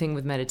same thing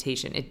with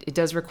meditation. It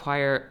does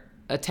require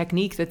a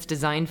technique that's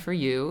designed for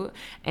you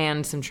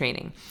and some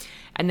training.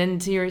 And then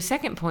to your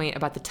second point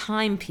about the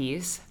time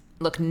piece,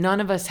 look, none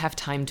of us have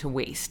time to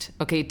waste,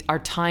 okay? Our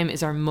time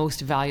is our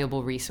most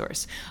valuable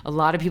resource. A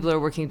lot of people are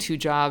working 2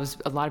 jobs.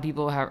 A lot of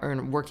people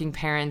are working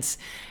parents.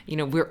 You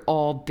know, we're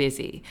all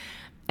busy.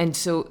 And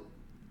so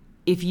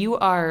if you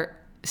are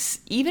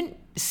even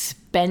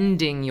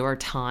spending your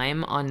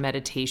time on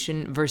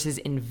meditation versus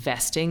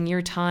investing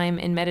your time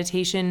in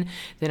meditation,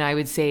 then I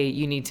would say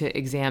you need to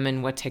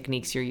examine what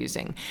techniques you're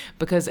using.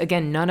 Because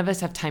again, none of us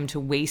have time to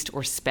waste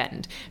or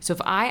spend. So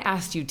if I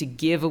asked you to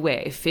give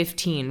away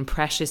 15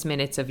 precious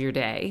minutes of your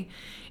day,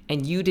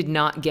 and you did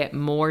not get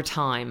more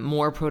time,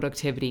 more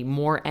productivity,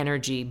 more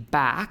energy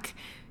back,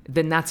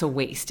 then that's a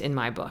waste in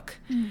my book.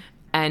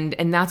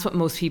 And that's what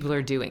most people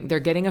are doing.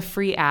 They're getting a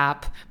free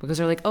app because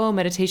they're like, oh,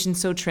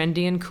 meditation's so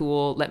trendy and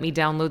cool. Let me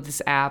download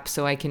this app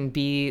so I can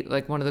be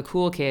like one of the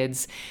cool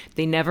kids.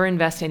 They never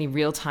invest any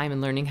real time in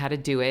learning how to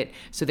do it.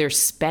 So they're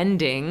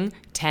spending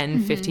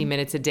 10, 15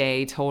 minutes a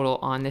day total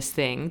on this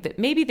thing that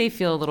maybe they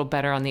feel a little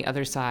better on the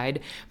other side,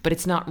 but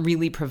it's not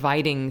really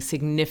providing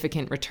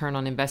significant return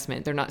on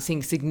investment. They're not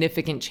seeing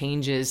significant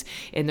changes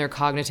in their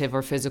cognitive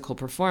or physical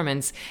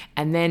performance.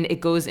 And then it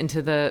goes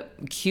into the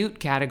cute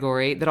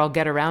category that I'll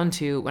get around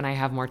to when I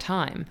have more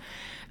time.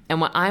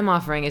 And what I'm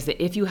offering is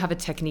that if you have a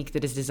technique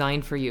that is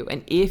designed for you,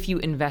 and if you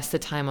invest the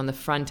time on the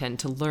front end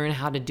to learn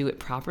how to do it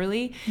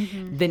properly,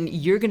 then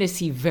you're going to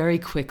see very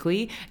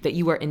quickly that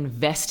you are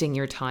investing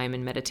your time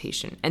in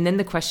meditation. And then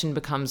the question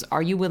becomes,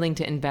 are you willing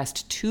to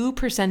invest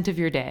 2% of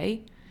your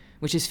day,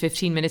 which is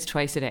 15 minutes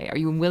twice a day? Are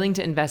you willing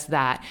to invest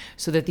that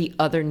so that the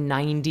other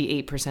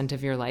 98%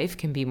 of your life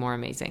can be more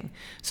amazing,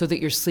 so that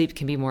your sleep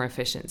can be more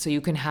efficient, so you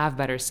can have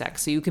better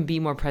sex, so you can be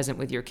more present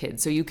with your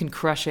kids, so you can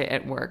crush it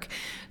at work,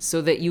 so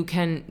that you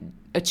can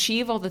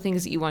achieve all the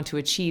things that you want to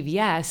achieve,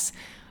 yes,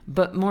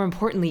 but more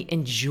importantly,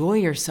 enjoy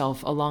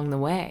yourself along the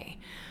way.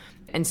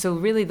 And so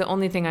really the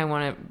only thing I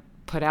want to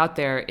put out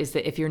there is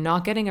that if you're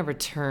not getting a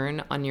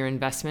return on your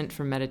investment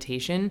from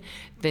meditation,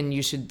 then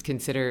you should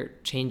consider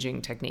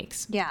changing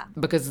techniques. Yeah.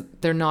 Because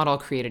they're not all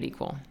created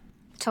equal.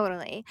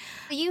 Totally.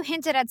 You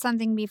hinted at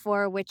something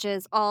before, which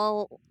is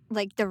all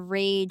like the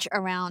rage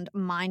around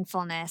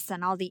mindfulness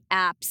and all the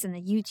apps and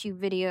the YouTube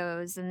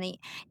videos and the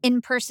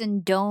in-person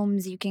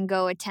domes you can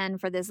go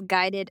attend for this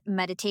guided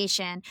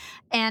meditation.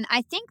 And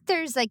I think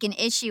there's like an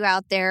issue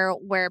out there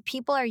where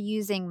people are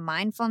using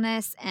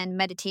mindfulness and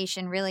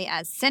meditation really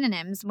as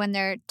synonyms when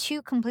they're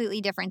two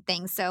completely different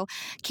things. So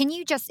can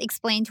you just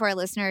explain to our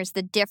listeners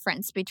the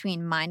difference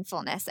between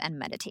mindfulness and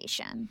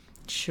meditation?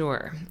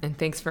 Sure. And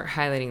thanks for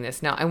highlighting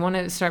this. Now, I want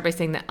to start by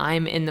saying that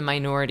I'm in the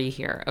minority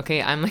here.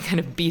 Okay. I'm like kind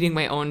of beating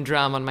my own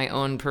drum on my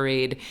own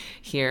parade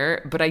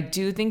here. But I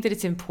do think that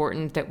it's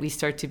important that we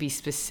start to be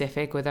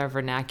specific with our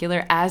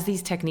vernacular as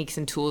these techniques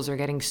and tools are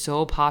getting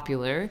so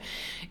popular.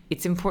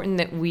 It's important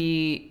that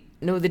we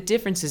know the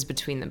differences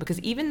between them, because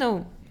even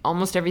though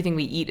almost everything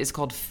we eat is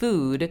called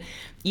food,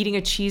 eating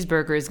a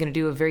cheeseburger is going to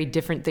do a very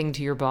different thing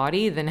to your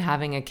body than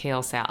having a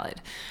kale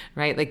salad,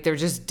 right? Like they're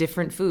just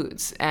different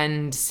foods.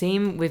 And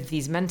same with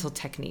these mental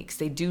techniques.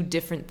 They do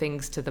different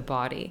things to the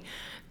body.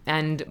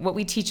 And what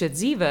we teach at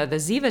Ziva, the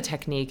Ziva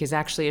technique, is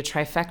actually a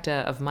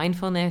trifecta of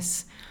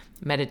mindfulness,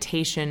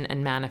 meditation,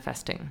 and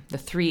manifesting, the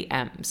 3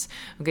 M's.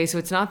 Okay, so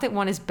it's not that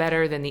one is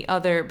better than the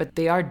other, but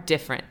they are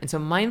different. And so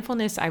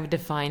mindfulness I would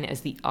define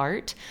as the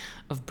art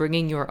of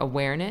bringing your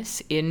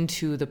awareness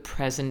into the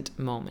present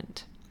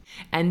moment.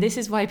 And this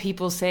is why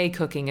people say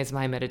cooking is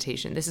my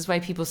meditation. This is why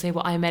people say,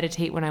 well, I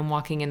meditate when I'm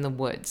walking in the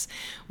woods.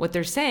 What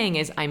they're saying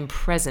is I'm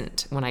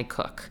present when I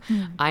cook.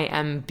 I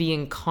am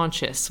being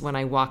conscious when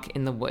I walk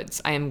in the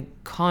woods. I am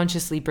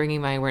consciously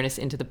bringing my awareness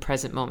into the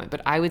present moment.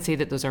 But I would say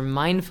that those are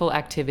mindful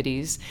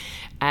activities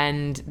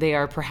and they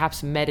are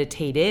perhaps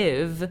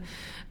meditative,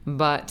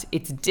 but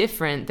it's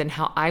different than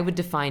how I would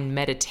define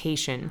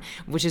meditation,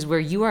 which is where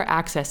you are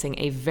accessing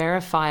a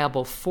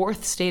verifiable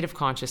 4th state of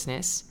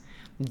consciousness,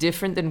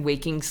 different than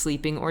waking,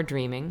 sleeping, or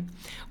dreaming,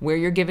 where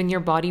you're giving your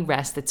body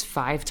rest that's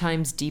 5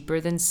 times deeper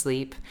than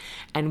sleep,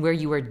 and where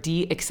you are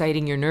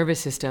de-exciting your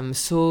nervous system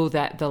so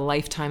that the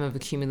lifetime of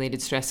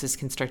accumulated stresses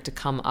can start to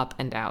come up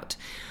and out.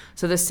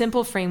 So the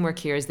simple framework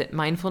here is that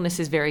mindfulness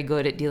is very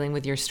good at dealing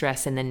with your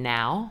stress in the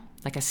now,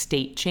 like a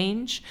state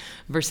change,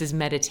 versus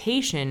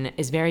meditation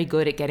is very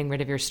good at getting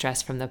rid of your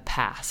stress from the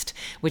past,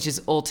 which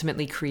is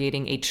ultimately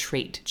creating a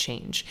trait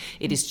change.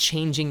 It is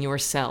changing your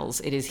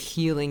cells. It is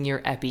healing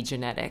your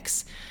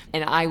epigenetics.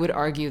 And I would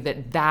argue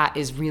that that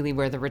is really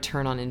where the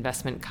return on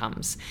investment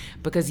comes.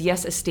 Because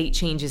yes, a state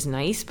change is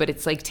nice, but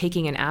it's like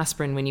taking an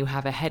aspirin when you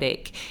have a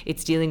headache.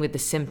 It's dealing with the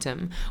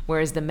symptom,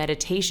 whereas the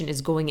meditation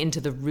is going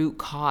into the root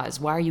cause.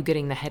 Why are you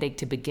getting the headache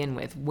to begin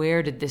with?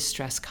 Where did this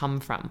stress come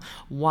from?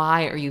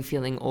 Why are you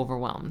feeling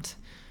overwhelmed?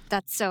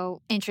 That's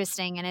so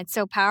interesting. And it's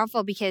so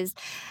powerful because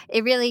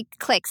it really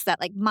clicks that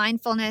like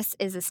mindfulness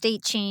is a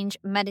state change,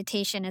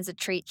 meditation is a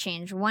trait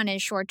change. One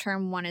is short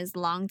term, one is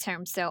long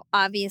term. So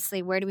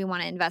obviously, where do we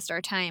want to invest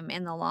our time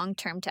in the long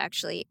term to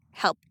actually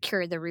help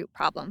cure the root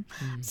problem?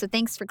 So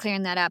thanks for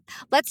clearing that up.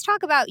 Let's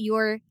talk about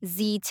your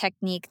Z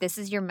technique. This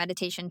is your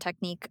meditation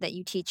technique that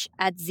you teach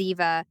at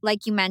Ziva.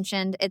 Like you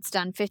mentioned, it's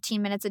done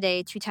 15 minutes a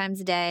day, 2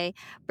 times a day,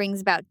 brings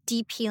about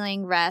deep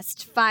healing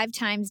rest, 5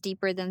 times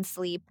deeper than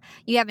sleep.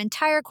 You have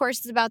entire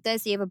courses about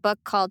this. You have a book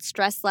called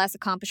Stress Less,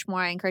 Accomplish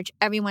More. I encourage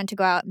everyone to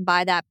go out and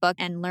buy that book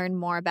and learn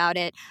more about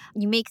it.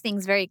 You make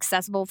things very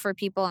accessible for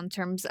people in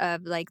terms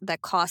of like the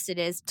cost it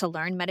is to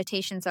learn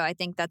meditation. So I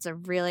think that's a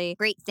really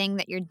great thing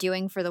that you're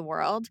doing for the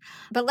world.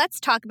 But let's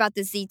talk about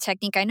the Z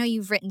technique. I know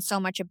you've written so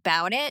much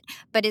about it,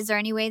 but is there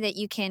any way that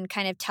you can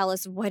kind of tell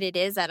us what it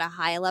is at a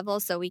high level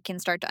so we can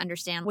start to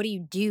understand what do you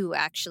do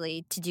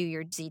actually to do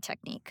your Z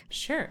technique?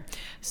 Sure.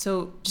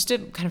 So just to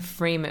kind of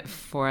frame it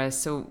for us,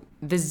 so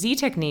the Z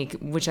technique,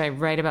 which I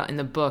write about in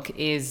the book,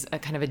 is a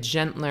kind of a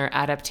gentler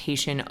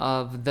adaptation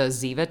of the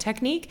Ziva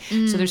technique.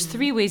 So there's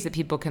 3 ways that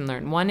people can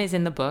learn. One is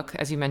in the book,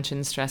 as you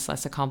mentioned, Stress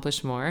Less,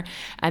 Accomplish More.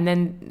 And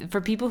then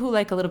for people who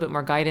like a little bit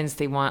more guidance,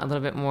 they want a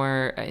little bit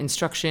more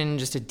instruction,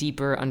 just a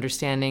deeper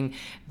understanding,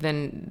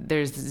 then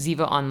there's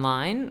Ziva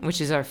Online,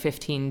 which is our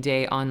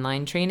 15-day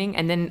online training.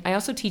 And then I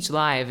also teach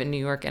live in New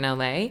York and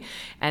LA.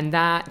 And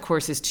that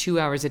course is 2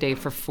 hours a day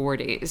for 4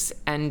 days.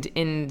 And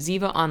in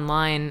Ziva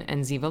Online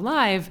and Ziva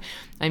Live,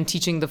 I'm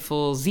teaching the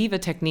full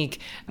Ziva technique,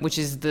 which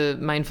is the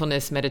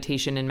mindfulness,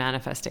 meditation, and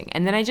manifesting.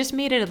 And then I just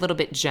made it a little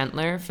bit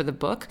gentler for the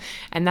book.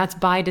 And that's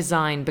by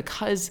design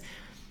because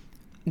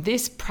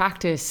this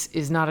practice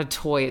is not a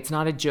toy. It's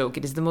not a joke.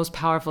 It is the most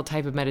powerful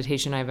type of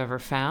meditation I've ever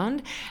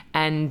found.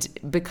 And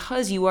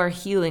because you are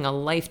healing a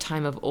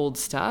lifetime of old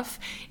stuff,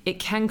 it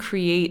can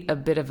create a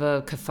bit of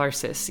a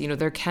catharsis. You know,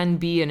 there can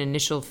be an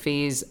initial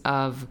phase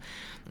of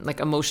like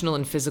emotional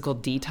and physical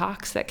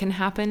detox that can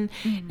happen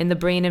in the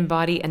brain and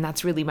body. And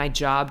that's really my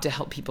job, to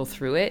help people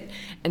through it.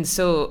 And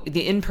so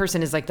the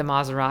in-person is like the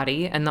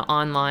Maserati, and the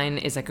online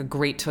is like a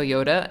great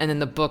Toyota, and then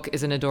the book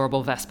is an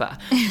adorable Vespa.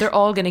 They're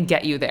all going to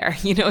get you there.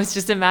 It's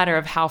just a matter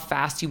of how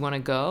fast you want to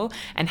go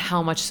and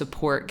how much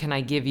support can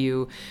I give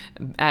you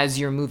as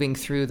you're moving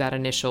through that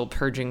initial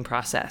purging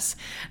process.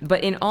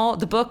 But in all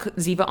the book,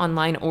 Ziva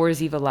Online or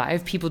Ziva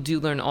Live, people do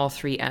learn all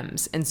 3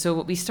 M's. And so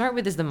what we start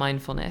with is the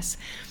mindfulness.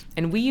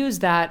 And we use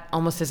that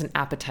almost as an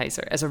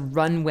appetizer, as a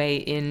runway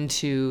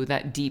into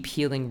that deep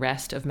healing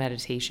rest of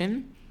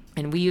meditation.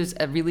 And we use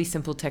a really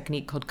simple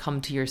technique called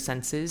come to your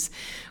senses,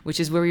 which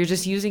is where you're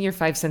just using your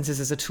 5 senses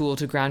as a tool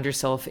to ground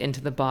yourself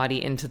into the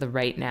body, into the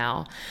right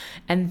now.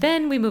 And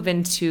then we move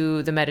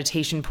into the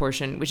meditation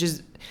portion, which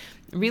is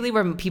really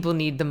where people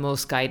need the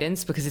most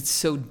guidance, because it's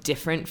so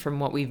different from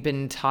what we've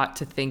been taught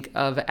to think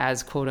of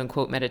as quote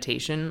unquote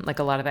meditation. Like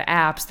a lot of the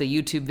apps, the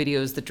YouTube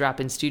videos, the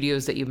drop-in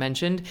studios that you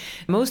mentioned,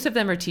 most of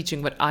them are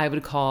teaching what I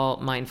would call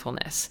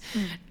mindfulness.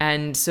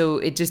 And so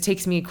it just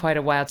takes me quite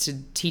a while to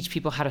teach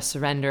people how to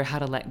surrender, how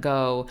to let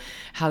go,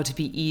 how to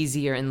be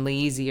easier and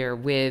lazier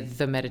with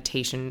the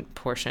meditation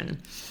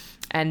portion.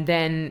 And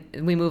then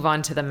we move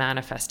on to the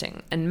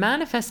manifesting. And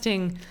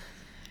manifesting,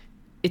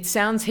 it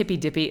sounds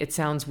hippy-dippy, it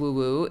sounds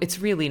woo-woo. It's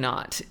really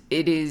not.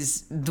 It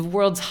is the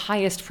world's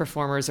highest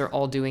performers are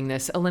all doing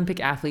this. Olympic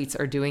athletes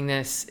are doing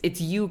this.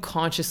 It's you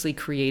consciously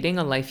creating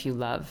a life you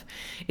love.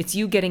 It's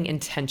you getting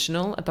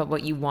intentional about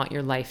what you want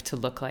your life to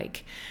look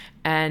like.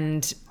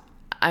 And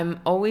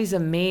I'm always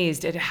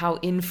amazed at how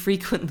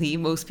infrequently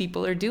most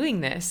people are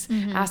doing this,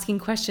 asking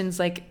questions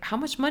like, how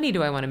much money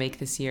do I want to make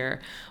this year?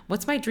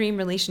 What's my dream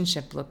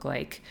relationship look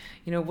like?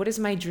 What is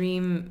my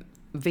dream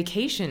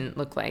vacation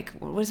look like?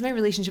 What does my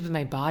relationship with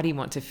my body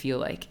want to feel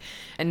like?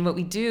 And what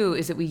we do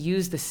is that we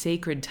use the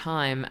sacred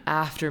time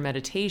after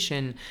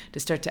meditation to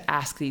start to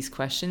ask these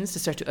questions, to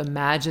start to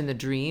imagine the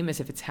dream as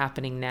if it's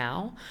happening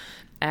now.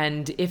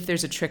 And if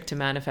there's a trick to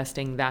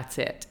manifesting, that's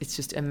it. It's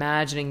just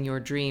imagining your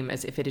dream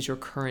as if it is your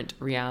current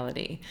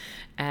reality.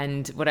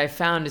 And what I've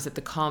found is that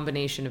the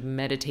combination of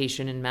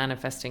meditation and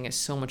manifesting is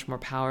so much more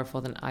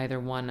powerful than either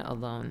one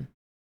alone.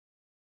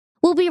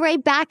 We'll be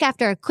right back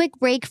after a quick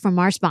break from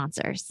our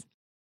sponsors.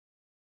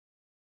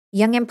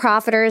 Young and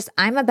Profiters,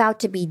 I'm about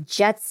to be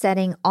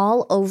jet-setting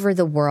all over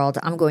the world.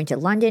 I'm going to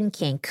London,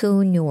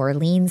 Cancun, New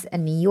Orleans,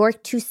 and New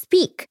York to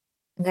speak.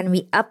 I'm going to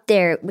be up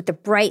there with the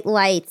bright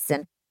lights,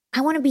 and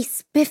I want to be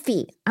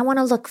spiffy. I want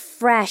to look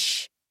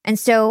fresh. And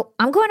so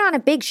I'm going on a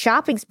big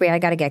shopping spree. I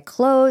got to get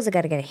clothes. I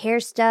got to get hair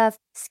stuff,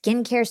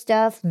 skincare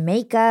stuff,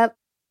 makeup.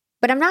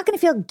 But I'm not going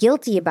to feel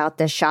guilty about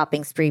this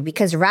shopping spree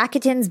because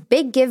Rakuten's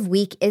Big Give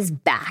Week is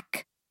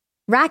back.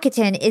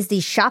 Rakuten is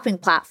the shopping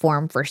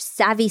platform for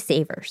savvy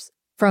savers.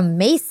 From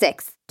May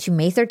 6th to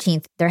May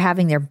 13th, they're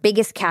having their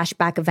biggest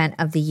cashback event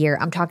of the year.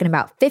 I'm talking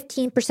about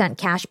 15%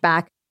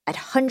 cashback at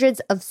hundreds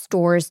of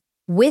stores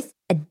with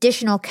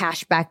additional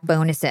cashback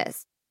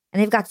bonuses.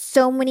 And they've got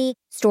so many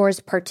stores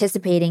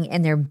participating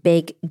in their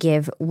Big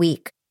Give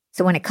Week.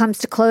 So when it comes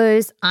to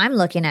clothes, I'm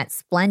looking at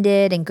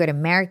Splendid and Good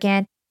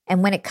American.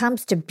 And when it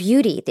comes to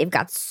beauty, they've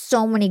got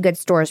so many good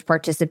stores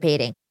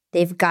participating.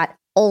 They've got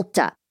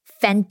Ulta,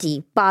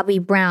 Fenty,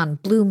 Bobbi Brown,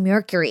 Blue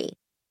Mercury,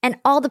 and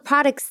all the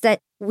products that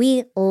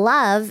we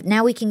love.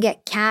 Now we can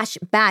get cash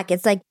back.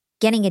 It's like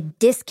getting a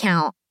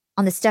discount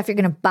on the stuff you're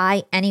going to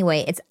buy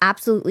anyway. It's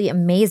absolutely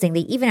amazing.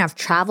 They even have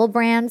travel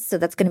brands, so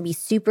that's going to be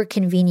super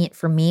convenient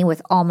for me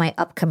with all my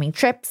upcoming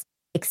trips.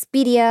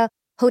 Expedia,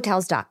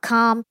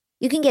 Hotels.com.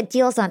 You can get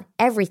deals on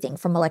everything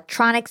from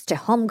electronics to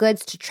home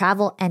goods to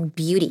travel and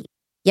beauty.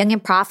 Young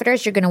and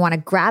Profiters, you're going to want to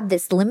grab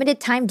this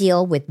limited time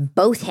deal with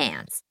both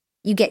hands.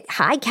 You get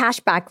high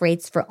cashback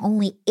rates for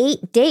only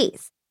 8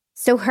 days.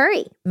 So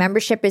hurry.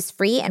 Membership is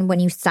free, and when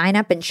you sign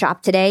up and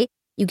shop today,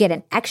 you get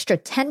an extra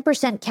 10%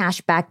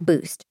 cashback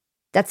boost.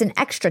 That's an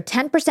extra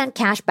 10%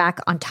 cashback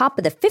on top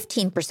of the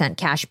 15%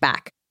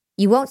 cashback.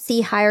 You won't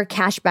see higher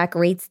cashback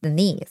rates than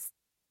these.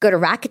 Go to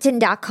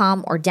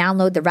Rakuten.com or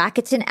download the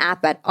Rakuten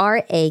app at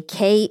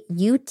Rakuten.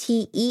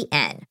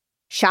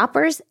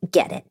 Shoppers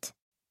get it.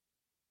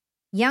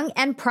 Young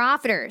and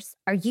Profiters,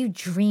 are you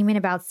dreaming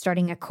about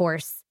starting a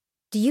course?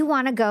 Do you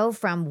want to go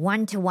from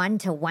one-to-one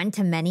to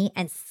one-to-many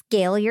and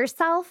scale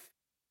yourself?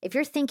 If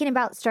you're thinking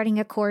about starting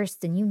a course,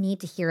 then you need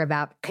to hear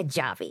about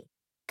Kajabi.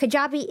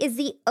 Kajabi is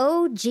the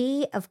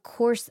OG of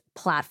course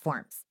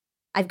platforms.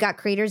 I've got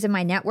creators in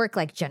my network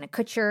like Jenna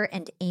Kutcher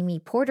and Amy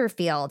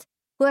Porterfield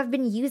who have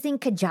been using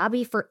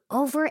Kajabi for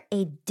over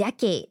a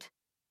decade.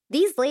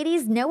 These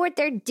ladies know what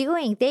they're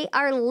doing. They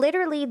are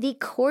literally the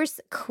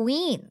course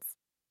queens.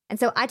 And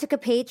so I took a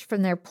page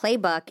from their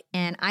playbook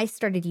and I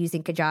started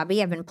using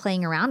Kajabi. I've been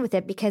playing around with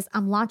it because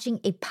I'm launching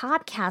a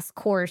podcast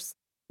course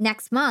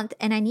next month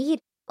and I need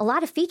a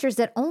lot of features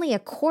that only a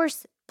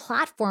course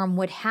platform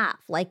would have,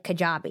 like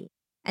Kajabi.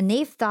 And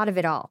they've thought of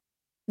it all.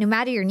 No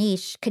matter your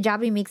niche,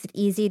 Kajabi makes it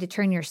easy to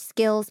turn your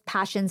skills,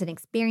 passions, and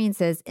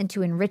experiences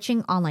into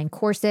enriching online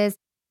courses,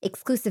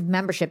 exclusive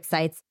membership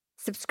sites,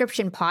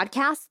 subscription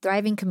podcasts,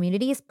 thriving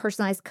communities,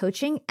 personalized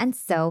coaching, and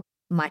so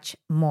much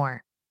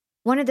more.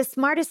 One of the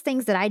smartest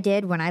things that I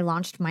did when I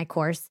launched my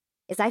course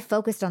is I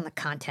focused on the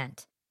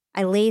content.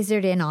 I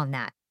lasered in on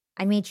that.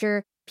 I made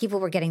sure people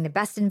were getting the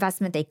best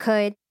investment they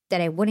could,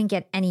 that I wouldn't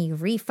get any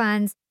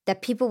refunds,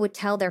 that people would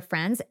tell their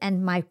friends,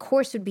 and my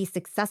course would be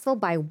successful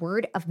by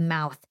word of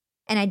mouth.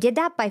 And I did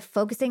that by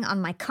focusing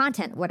on my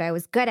content, what I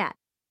was good at,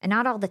 and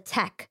not all the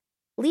tech.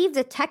 Leave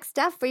the tech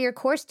stuff for your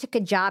course to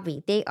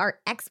Kajabi. They are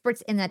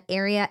experts in that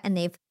area, and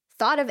they've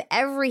thought of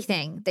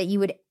everything that you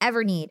would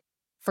ever need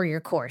for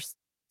your course.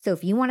 So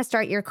if you want to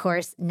start your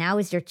course, now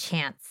is your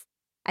chance.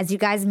 As you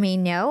guys may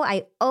know,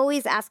 I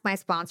always ask my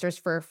sponsors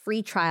for a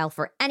free trial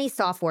for any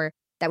software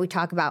that we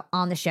talk about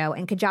on the show,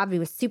 and Kajabi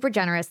was super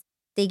generous.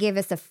 They gave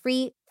us a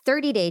free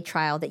 30-day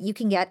trial that you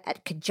can get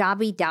at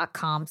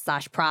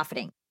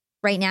kajabi.com/profiting.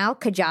 Right now,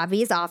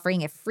 Kajabi is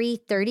offering a free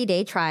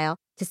 30-day trial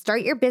to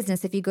start your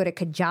business if you go to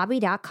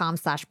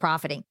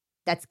kajabi.com/profiting.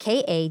 That's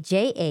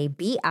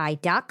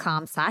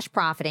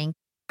KAJABI.com/profiting.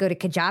 Go to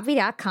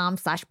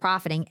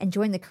kajabi.com/profiting and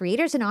join the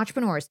creators and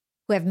entrepreneurs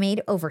who have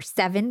made over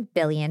 $7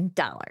 billion.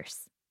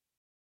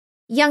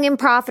 Young and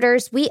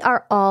profiters, we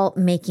are all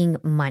making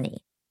money.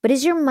 But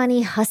is your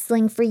money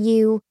hustling for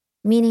you?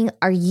 Meaning,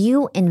 are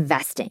you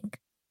investing?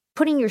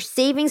 Putting your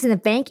savings in the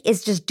bank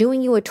is just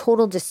doing you a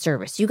total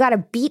disservice. You got to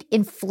beat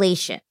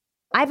inflation.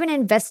 I've been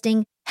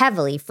investing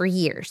heavily for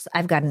years.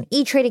 I've got an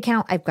E-Trade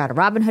account. I've got a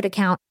Robinhood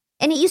account.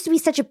 And it used to be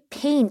such a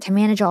pain to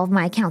manage all of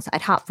my accounts.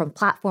 I'd hop from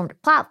platform to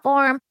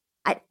platform.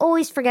 I'd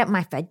always forget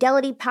my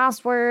Fidelity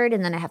password,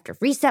 and then I have to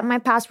reset my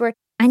password.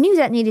 I knew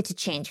that needed to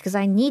change because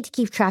I need to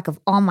keep track of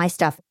all my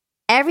stuff.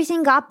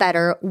 Everything got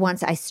better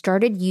once I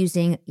started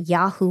using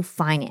Yahoo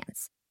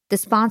Finance, the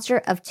sponsor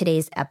of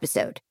today's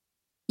episode.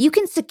 You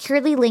can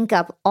securely link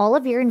up all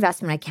of your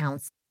investment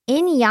accounts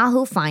in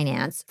Yahoo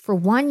Finance for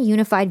one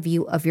unified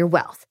view of your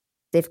wealth.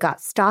 They've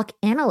got stock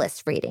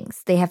analyst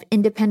ratings. They have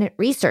independent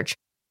research.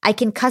 I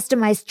can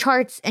customize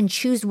charts and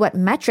choose what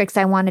metrics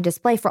I want to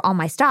display for all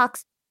my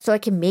stocks so I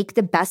can make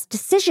the best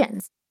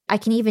decisions. I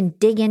can even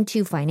dig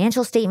into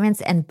financial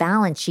statements and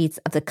balance sheets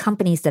of the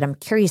companies that I'm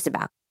curious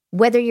about.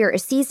 Whether you're a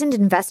seasoned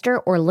investor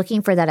or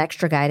looking for that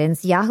extra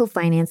guidance, Yahoo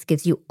Finance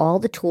gives you all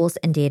the tools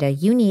and data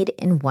you need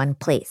in one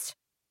place.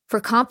 For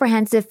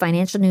comprehensive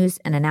financial news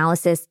and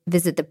analysis,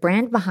 visit the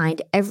brand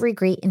behind every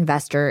great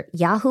investor,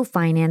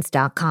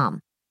 yahoofinance.com,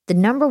 the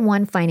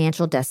 #1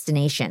 financial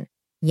destination,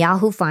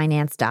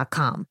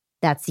 yahoofinance.com.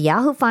 That's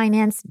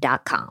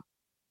yahoofinance.com.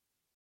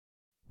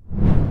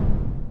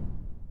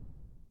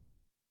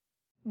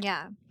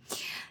 Yeah.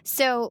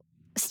 So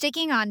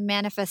sticking on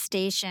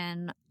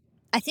manifestation,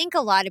 I think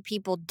a lot of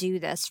people do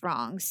this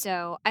wrong.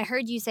 So I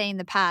heard you say in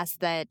the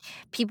past that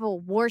people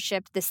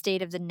worship the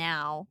state of the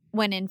now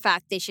when in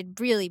fact they should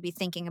really be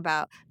thinking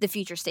about the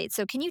future state.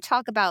 So can you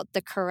talk about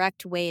the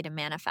correct way to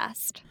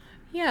manifest?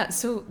 Yeah,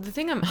 so the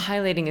thing I'm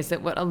highlighting is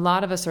that what a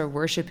lot of us are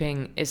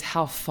worshiping is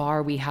how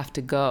far we have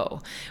to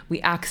go.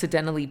 We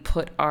accidentally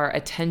put our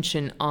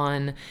attention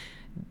on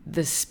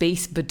the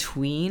space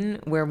between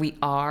where we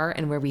are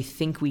and where we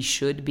think we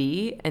should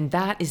be. And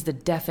that is the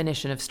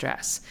definition of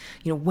stress.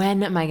 You know,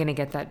 when am I going to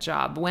get that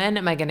job? When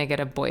am I going to get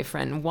a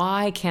boyfriend?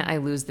 Why can't I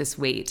lose this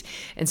weight?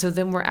 And so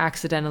then we're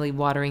accidentally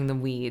watering the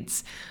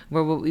weeds,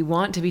 where what we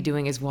want to be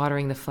doing is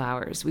watering the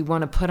flowers. We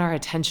want to put our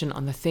attention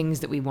on the things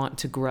that we want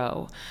to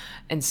grow.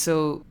 And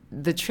so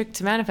the trick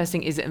to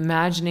manifesting is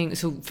imagining,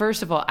 so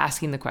first of all,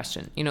 asking the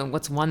question, you know,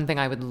 what's one thing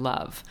I would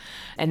love?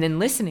 And then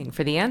listening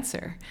for the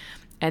answer.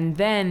 And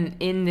then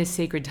in this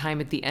sacred time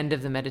at the end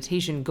of the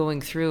meditation, going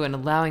through and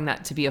allowing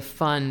that to be a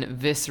fun,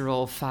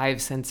 visceral,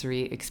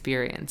 5-sensory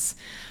experience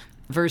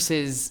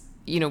versus,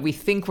 you know, we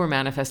think we're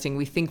manifesting,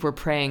 we think we're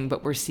praying,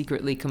 but we're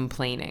secretly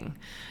complaining.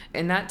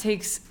 And that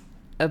takes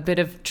a bit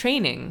of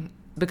training.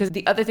 Because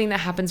the other thing that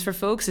happens for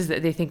folks is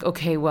that they think,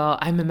 okay, well,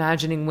 I'm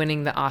imagining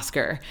winning the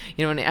Oscar,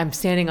 you know, and I'm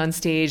standing on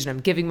stage and I'm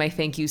giving my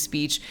thank you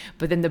speech,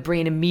 but then the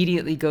brain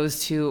immediately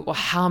goes to, well,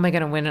 how am I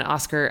going to win an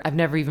Oscar? I've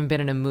never even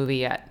been in a movie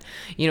yet.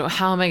 You know,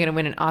 how am I going to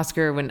win an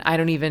Oscar when I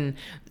don't even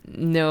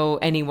know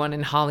anyone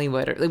in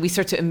Hollywood? Or we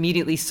start to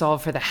immediately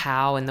solve for the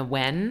how and the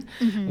when,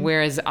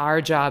 whereas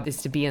our job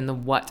is to be in the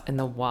what and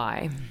the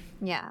why.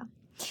 Yeah.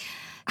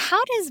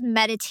 How does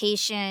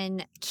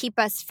meditation keep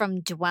us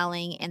from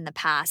dwelling in the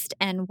past?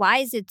 And why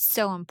is it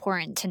so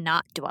important to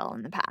not dwell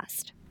in the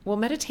past? Well,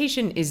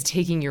 meditation is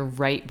taking your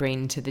right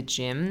brain to the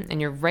gym,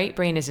 and your right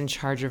brain is in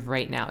charge of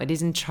right now. It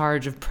is in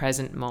charge of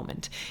present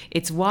moment.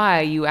 It's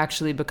why you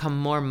actually become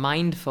more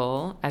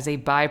mindful as a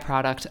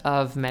byproduct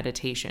of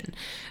meditation.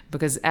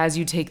 Because as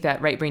you take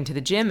that right brain to the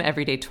gym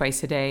every day,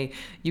 twice a day,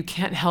 you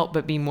can't help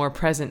but be more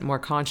present, more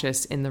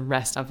conscious in the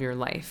rest of your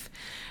life.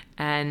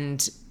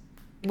 And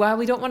while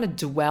we don't want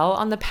to dwell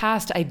on the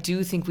past, I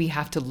do think we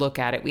have to look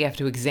at it. We have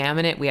to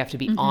examine it. We have to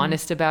be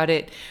honest about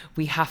it.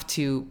 We have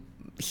to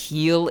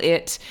heal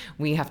it.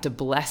 We have to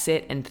bless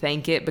it and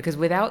thank it, because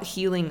without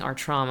healing our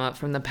trauma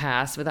from the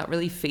past, without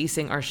really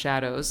facing our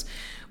shadows,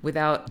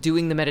 without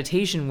doing the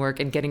meditation work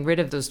and getting rid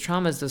of those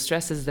traumas, those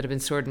stresses that have been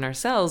stored in our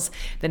cells,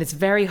 then it's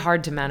very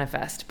hard to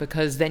manifest,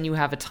 because then you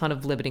have a ton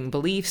of limiting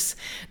beliefs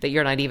that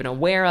you're not even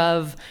aware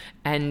of,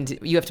 and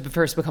you have to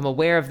first become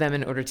aware of them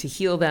in order to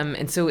heal them.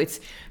 And so it's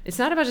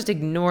not about just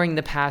ignoring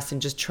the past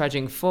and just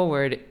trudging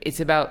forward. It's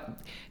about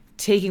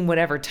taking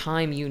whatever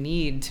time you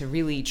need to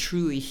really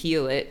truly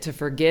heal it, to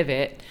forgive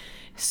it,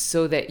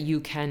 so that you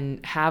can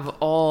have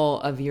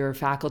all of your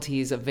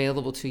faculties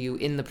available to you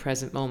in the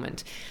present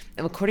moment.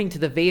 And according to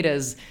the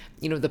Vedas,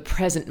 the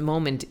present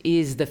moment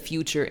is the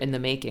future in the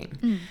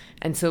making.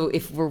 And so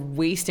if we're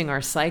wasting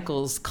our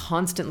cycles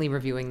constantly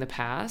reviewing the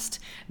past,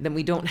 then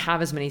we don't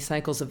have as many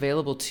cycles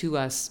available to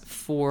us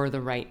for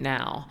the right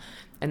now.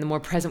 And the more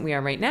present we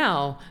are right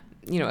now,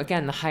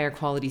 again, the higher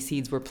quality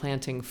seeds we're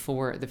planting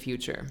for the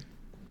future.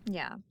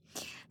 Yeah.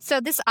 So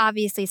this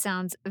obviously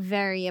sounds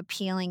very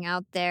appealing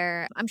out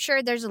there. I'm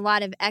sure there's a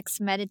lot of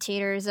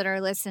ex-meditators that are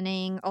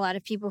listening, a lot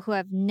of people who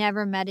have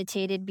never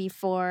meditated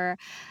before.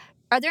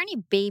 Are there any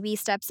baby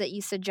steps that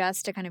you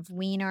suggest to kind of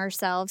wean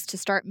ourselves to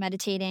start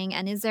meditating?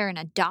 And is there an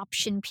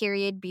adoption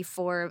period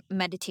before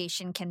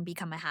meditation can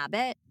become a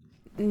habit?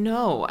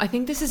 No, I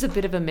think this is a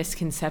bit of a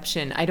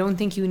misconception. I don't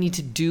think you need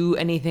to do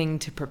anything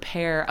to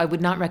prepare. I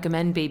would not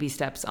recommend baby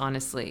steps,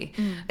 honestly,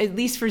 at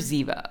least for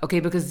Ziva, okay?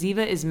 Because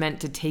Ziva is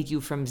meant to take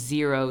you from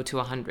 0 to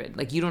 100.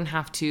 Like, you don't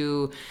have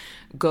to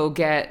go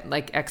get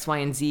like X, Y,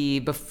 and Z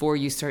before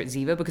you start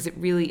Ziva, because it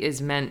really is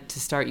meant to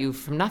start you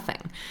from nothing.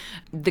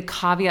 The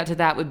caveat to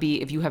that would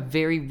be if you have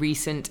very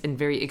recent and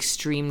very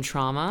extreme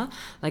trauma,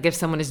 like if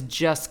someone is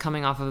just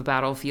coming off of a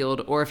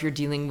battlefield, or if you're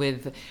dealing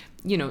with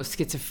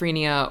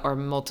schizophrenia or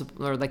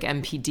multiple, or like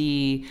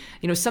MPD,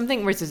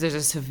 something where there's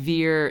a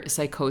severe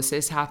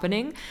psychosis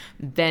happening,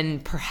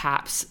 then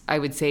perhaps I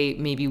would say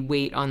maybe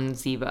wait on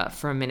Ziva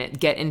for a minute,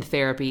 get in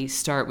therapy,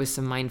 start with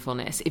some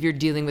mindfulness. If you're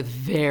dealing with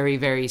very,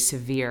 very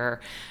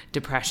severe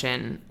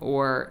depression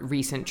or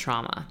recent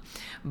trauma.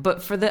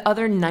 But for the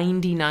other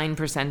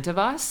 99% of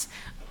us,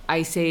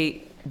 I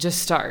say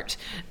just start.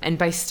 And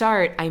by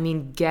start, I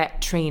mean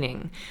get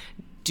training.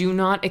 Do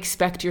not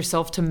expect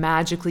yourself to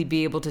magically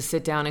be able to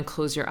sit down and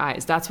close your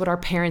eyes. That's what our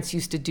parents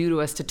used to do to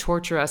us, to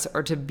torture us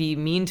or to be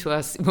mean to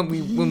us when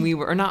we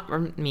were, or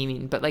not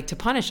mean, but like to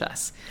punish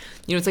us.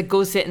 It's like,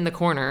 go sit in the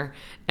corner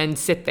and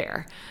sit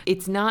there.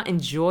 It's not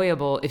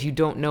enjoyable if you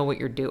don't know what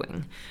you're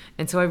doing.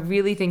 And so I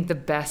really think the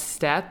best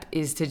step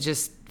is to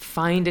just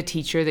find a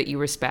teacher that you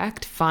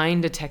respect,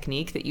 find a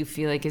technique that you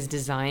feel like is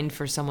designed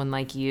for someone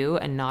like you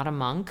and not a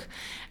monk,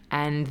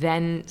 and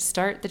then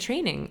start the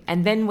training.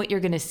 And then what you're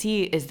going to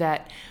see is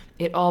that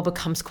it all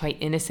becomes quite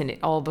innocent. It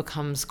all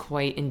becomes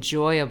quite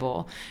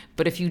enjoyable.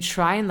 But if you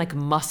try and like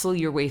muscle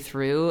your way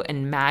through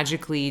and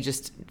magically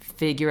just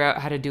figure out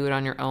how to do it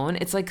on your own,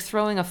 it's like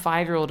throwing a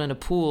 5-year-old in a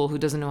pool who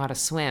doesn't know how to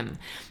swim.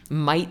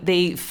 Might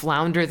they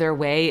flounder their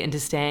way into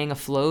staying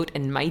afloat,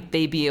 and might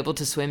they be able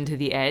to swim to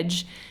the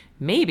edge?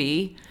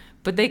 Maybe,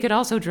 but they could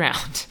also drown.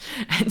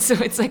 And so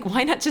it's like,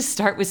 why not just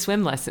start with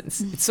swim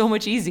lessons? It's so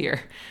much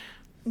easier.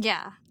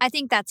 Yeah, I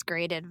think that's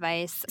great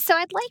advice. So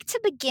I'd like to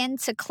begin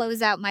to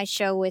close out my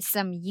show with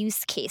some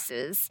use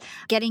cases,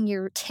 getting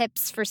your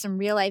tips for some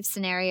real life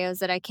scenarios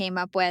that I came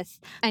up with.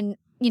 And,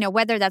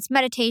 whether that's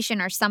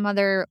meditation or some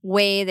other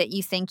way that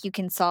you think you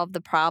can solve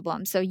the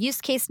problem. So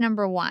use case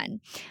number 1,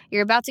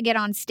 you're about to get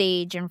on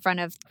stage in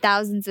front of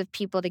thousands of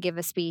people to give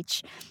a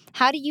speech.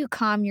 How do you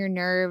calm your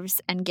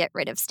nerves and get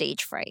rid of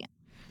stage fright?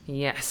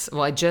 Yes.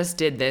 Well, I just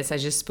did this. I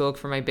just spoke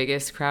for my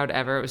biggest crowd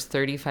ever. It was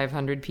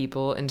 3,500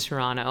 people in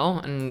Toronto.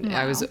 And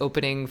wow. I was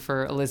opening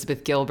for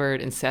Elizabeth Gilbert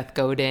and Seth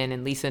Godin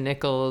and Lisa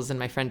Nichols and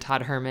my friend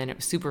Todd Herman. It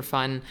was super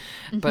fun,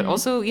 but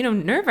also,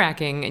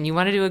 nerve-wracking, and you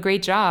want to do a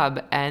great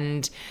job.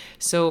 And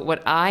so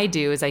what I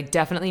do is I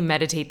definitely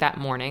meditate that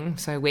morning.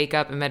 So I wake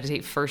up and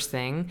meditate first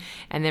thing.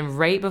 And then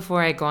right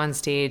before I go on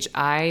stage,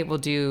 I will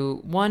do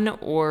one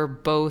or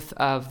both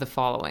of the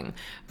following.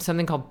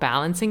 Something called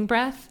balancing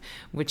breath,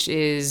 which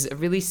is a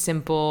really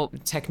simple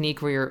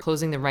technique where you're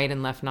closing the right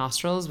and left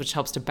nostrils, which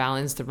helps to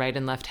balance the right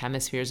and left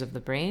hemispheres of the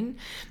brain.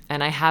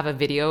 And I have a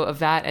video of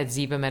that at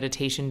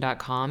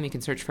zivameditation.com. You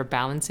can search for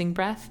balancing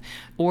breath.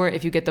 Or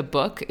if you get the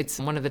book, it's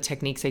one of the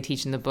techniques I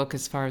teach in the book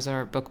as far as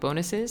our book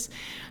bonuses.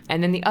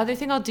 And then the other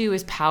thing I'll do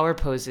is power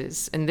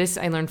poses. And this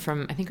I learned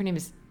from, I think her name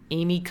is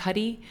Amy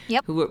Cuddy,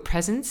 who wrote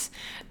Presence.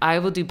 I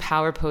will do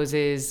power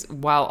poses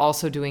while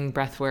also doing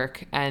breath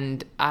work.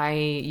 And I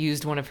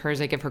used one of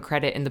hers, I give her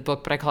credit in the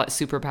book, but I call it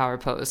superpower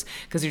pose,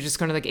 because you're just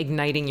kind of like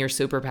igniting your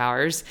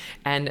superpowers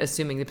and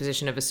assuming the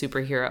position of a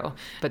superhero.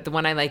 But the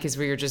one I like is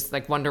where you're just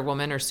like Wonder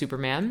Woman or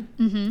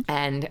Superman,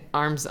 and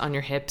arms on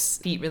your hips,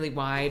 feet really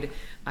wide.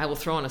 I will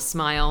throw on a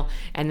smile,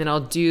 and then I'll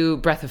do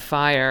breath of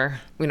fire,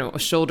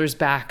 shoulders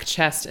back,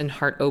 chest and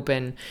heart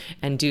open,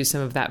 and do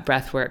some of that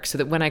breath work so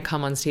that when I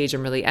come on stage,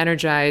 I'm really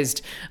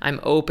energized,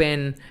 I'm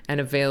open and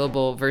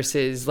available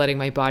versus letting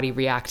my body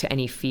react to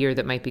any fear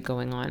that might be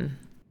going on.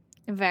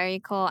 Very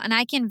cool. And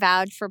I can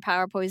vouch for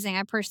power posing.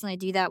 I personally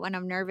do that when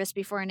I'm nervous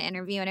before an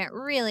interview, and it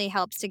really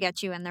helps to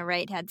get you in the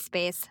right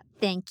headspace.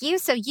 Thank you.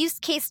 So, use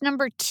case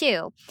number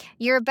 2.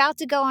 You're about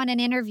to go on an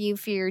interview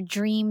for your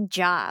dream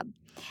job.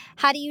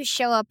 How do you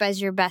show up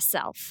as your best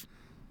self?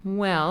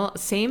 Well,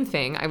 same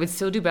thing. I would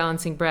still do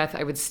balancing breath.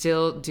 I would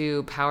still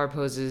do power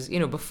poses,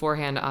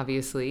 beforehand,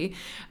 obviously.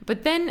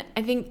 But then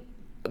I think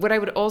what I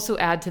would also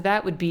add to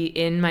that would be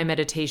in my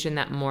meditation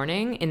that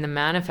morning, in the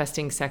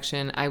manifesting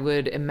section, I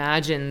would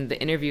imagine the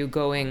interview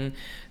going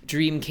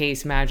dream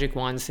case magic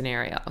wand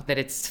scenario, that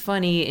it's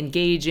funny,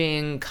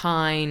 engaging,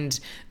 kind,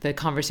 the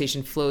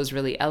conversation flows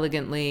really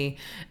elegantly,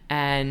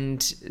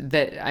 and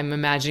that I'm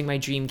imagining my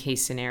dream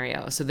case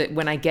scenario so that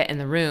when I get in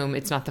the room,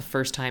 it's not the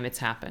first time it's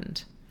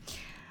happened.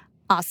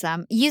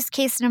 Awesome. Use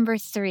case number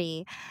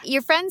 3.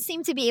 Your friends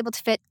seem to be able to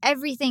fit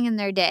everything in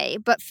their day,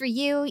 but for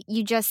you,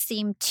 you just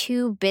seem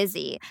too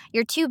busy.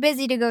 You're too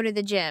busy to go to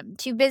the gym,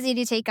 too busy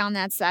to take on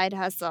that side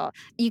hustle.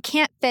 You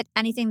can't fit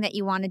anything that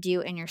you want to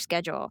do in your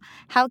schedule.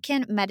 How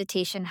can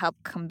meditation help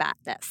combat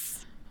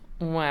this?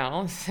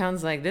 Well,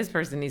 sounds like this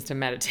person needs to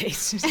meditate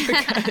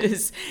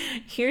because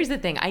here's the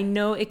thing. I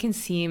know it can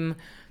seem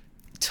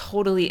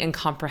totally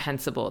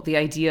incomprehensible, the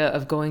idea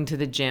of going to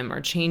the gym or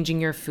changing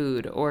your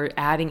food or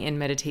adding in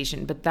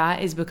meditation. But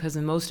that is because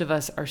most of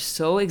us are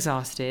so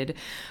exhausted.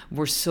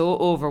 We're so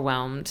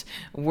overwhelmed.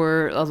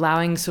 We're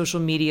allowing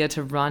social media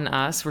to run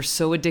us. We're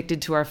so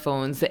addicted to our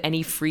phones that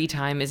any free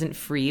time isn't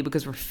free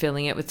because we're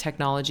filling it with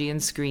technology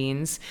and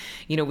screens,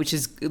 which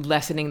is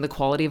lessening the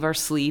quality of our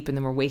sleep. And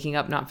then we're waking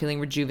up not feeling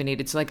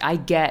rejuvenated. So I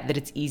get that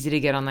it's easy to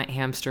get on that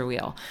hamster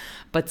wheel,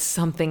 but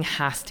something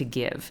has to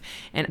give.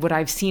 And what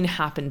I've seen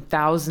happen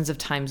thousands of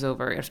times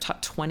over, I've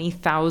taught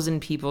 20,000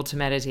 people to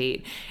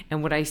meditate.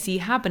 And what I see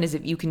happen is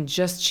if you can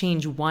just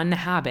change one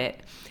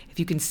habit, if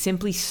you can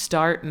simply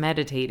start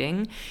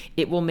meditating,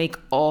 it will make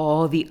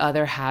all the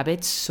other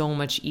habits so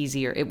much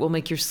easier. It will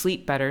make your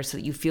sleep better so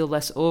that you feel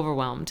less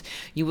overwhelmed.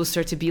 You will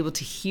start to be able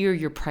to hear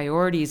your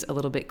priorities a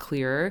little bit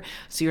clearer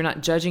so you're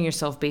not judging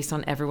yourself based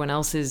on everyone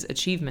else's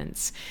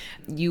achievements.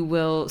 You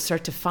will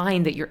start to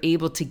find that you're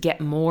able to get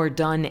more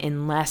done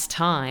in less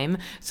time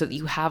so that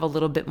you have a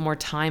little bit more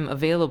time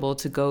available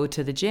to go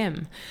to the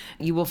gym.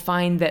 You will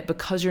find that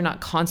because you're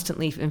not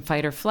constantly in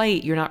fight or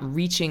flight, you're not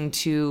reaching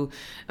to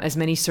as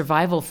many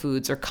survival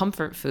foods or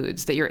comfort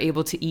foods, that you're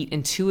able to eat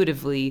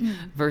intuitively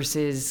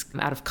versus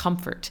out of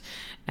comfort.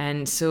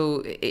 And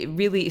so it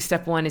really,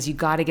 step 1 is you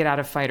got to get out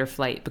of fight or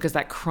flight, because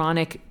that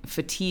chronic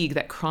fatigue,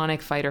 that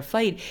chronic fight or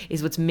flight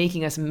is what's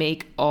making us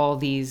make all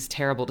these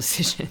terrible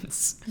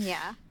decisions.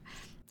 Yeah.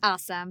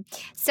 Awesome.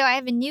 So I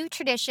have a new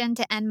tradition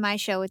to end my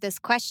show with this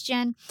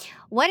question.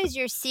 What is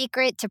your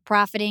secret to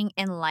profiting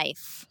in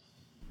life?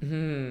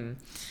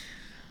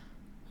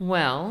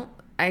 Well,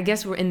 I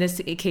guess in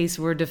this case,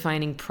 we're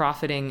defining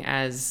profiting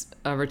as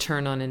a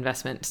return on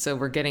investment. So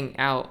we're getting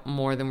out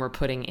more than we're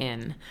putting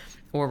in,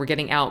 or we're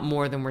getting out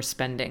more than we're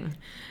spending.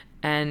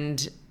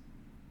 And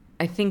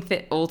I think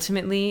that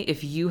ultimately,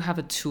 if you have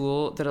a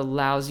tool that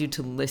allows you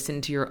to listen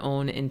to your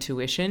own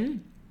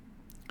intuition,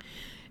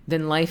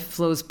 then life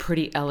flows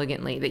pretty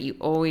elegantly, that you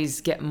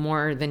always get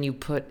more than you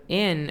put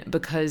in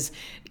because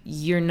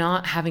you're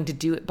not having to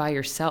do it by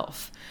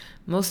yourself.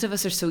 Most of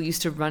us are so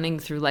used to running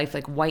through life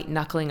like white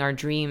knuckling our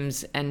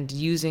dreams and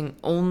using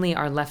only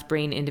our left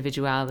brain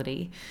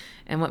individuality.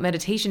 And what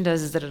meditation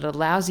does is that it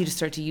allows you to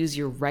start to use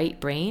your right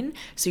brain.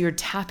 So you're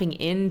tapping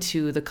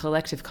into the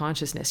collective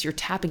consciousness. You're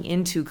tapping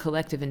into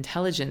collective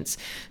intelligence.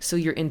 So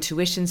your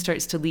intuition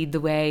starts to lead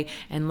the way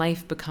and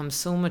life becomes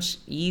so much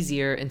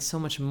easier and so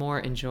much more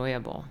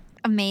enjoyable.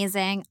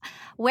 Amazing.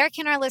 Where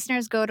can our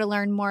listeners go to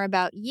learn more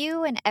about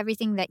you and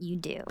everything that you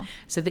do?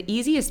 So the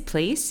easiest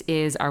place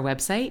is our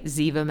website,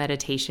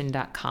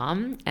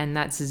 zivameditation.com. And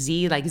that's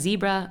Z like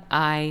zebra,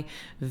 I,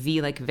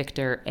 V like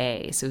Victor,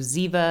 A. So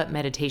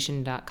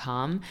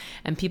zivameditation.com.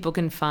 And people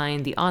can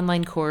find the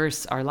online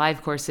course, our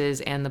live courses,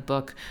 and the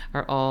book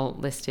are all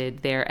listed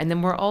there. And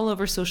then we're all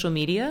over social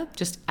media,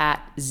 just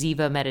at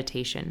Ziva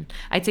Meditation.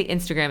 I'd say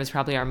Instagram is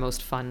probably our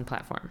most fun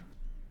platform.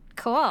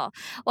 Cool.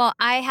 Well,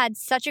 I had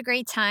such a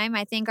great time.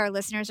 I think our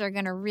listeners are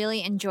going to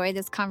really enjoy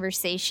this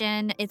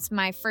conversation. It's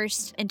my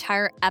first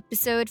entire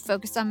episode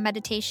focused on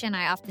meditation.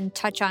 I often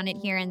touch on it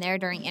here and there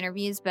during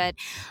interviews, but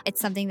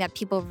it's something that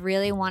people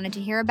really wanted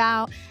to hear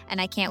about, and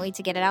I can't wait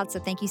to get it out. So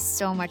thank you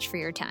so much for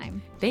your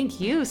time.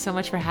 Thank you so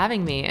much for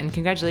having me, and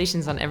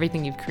congratulations on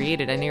everything you've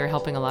created. I know you're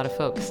helping a lot of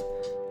folks.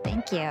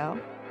 Thank you.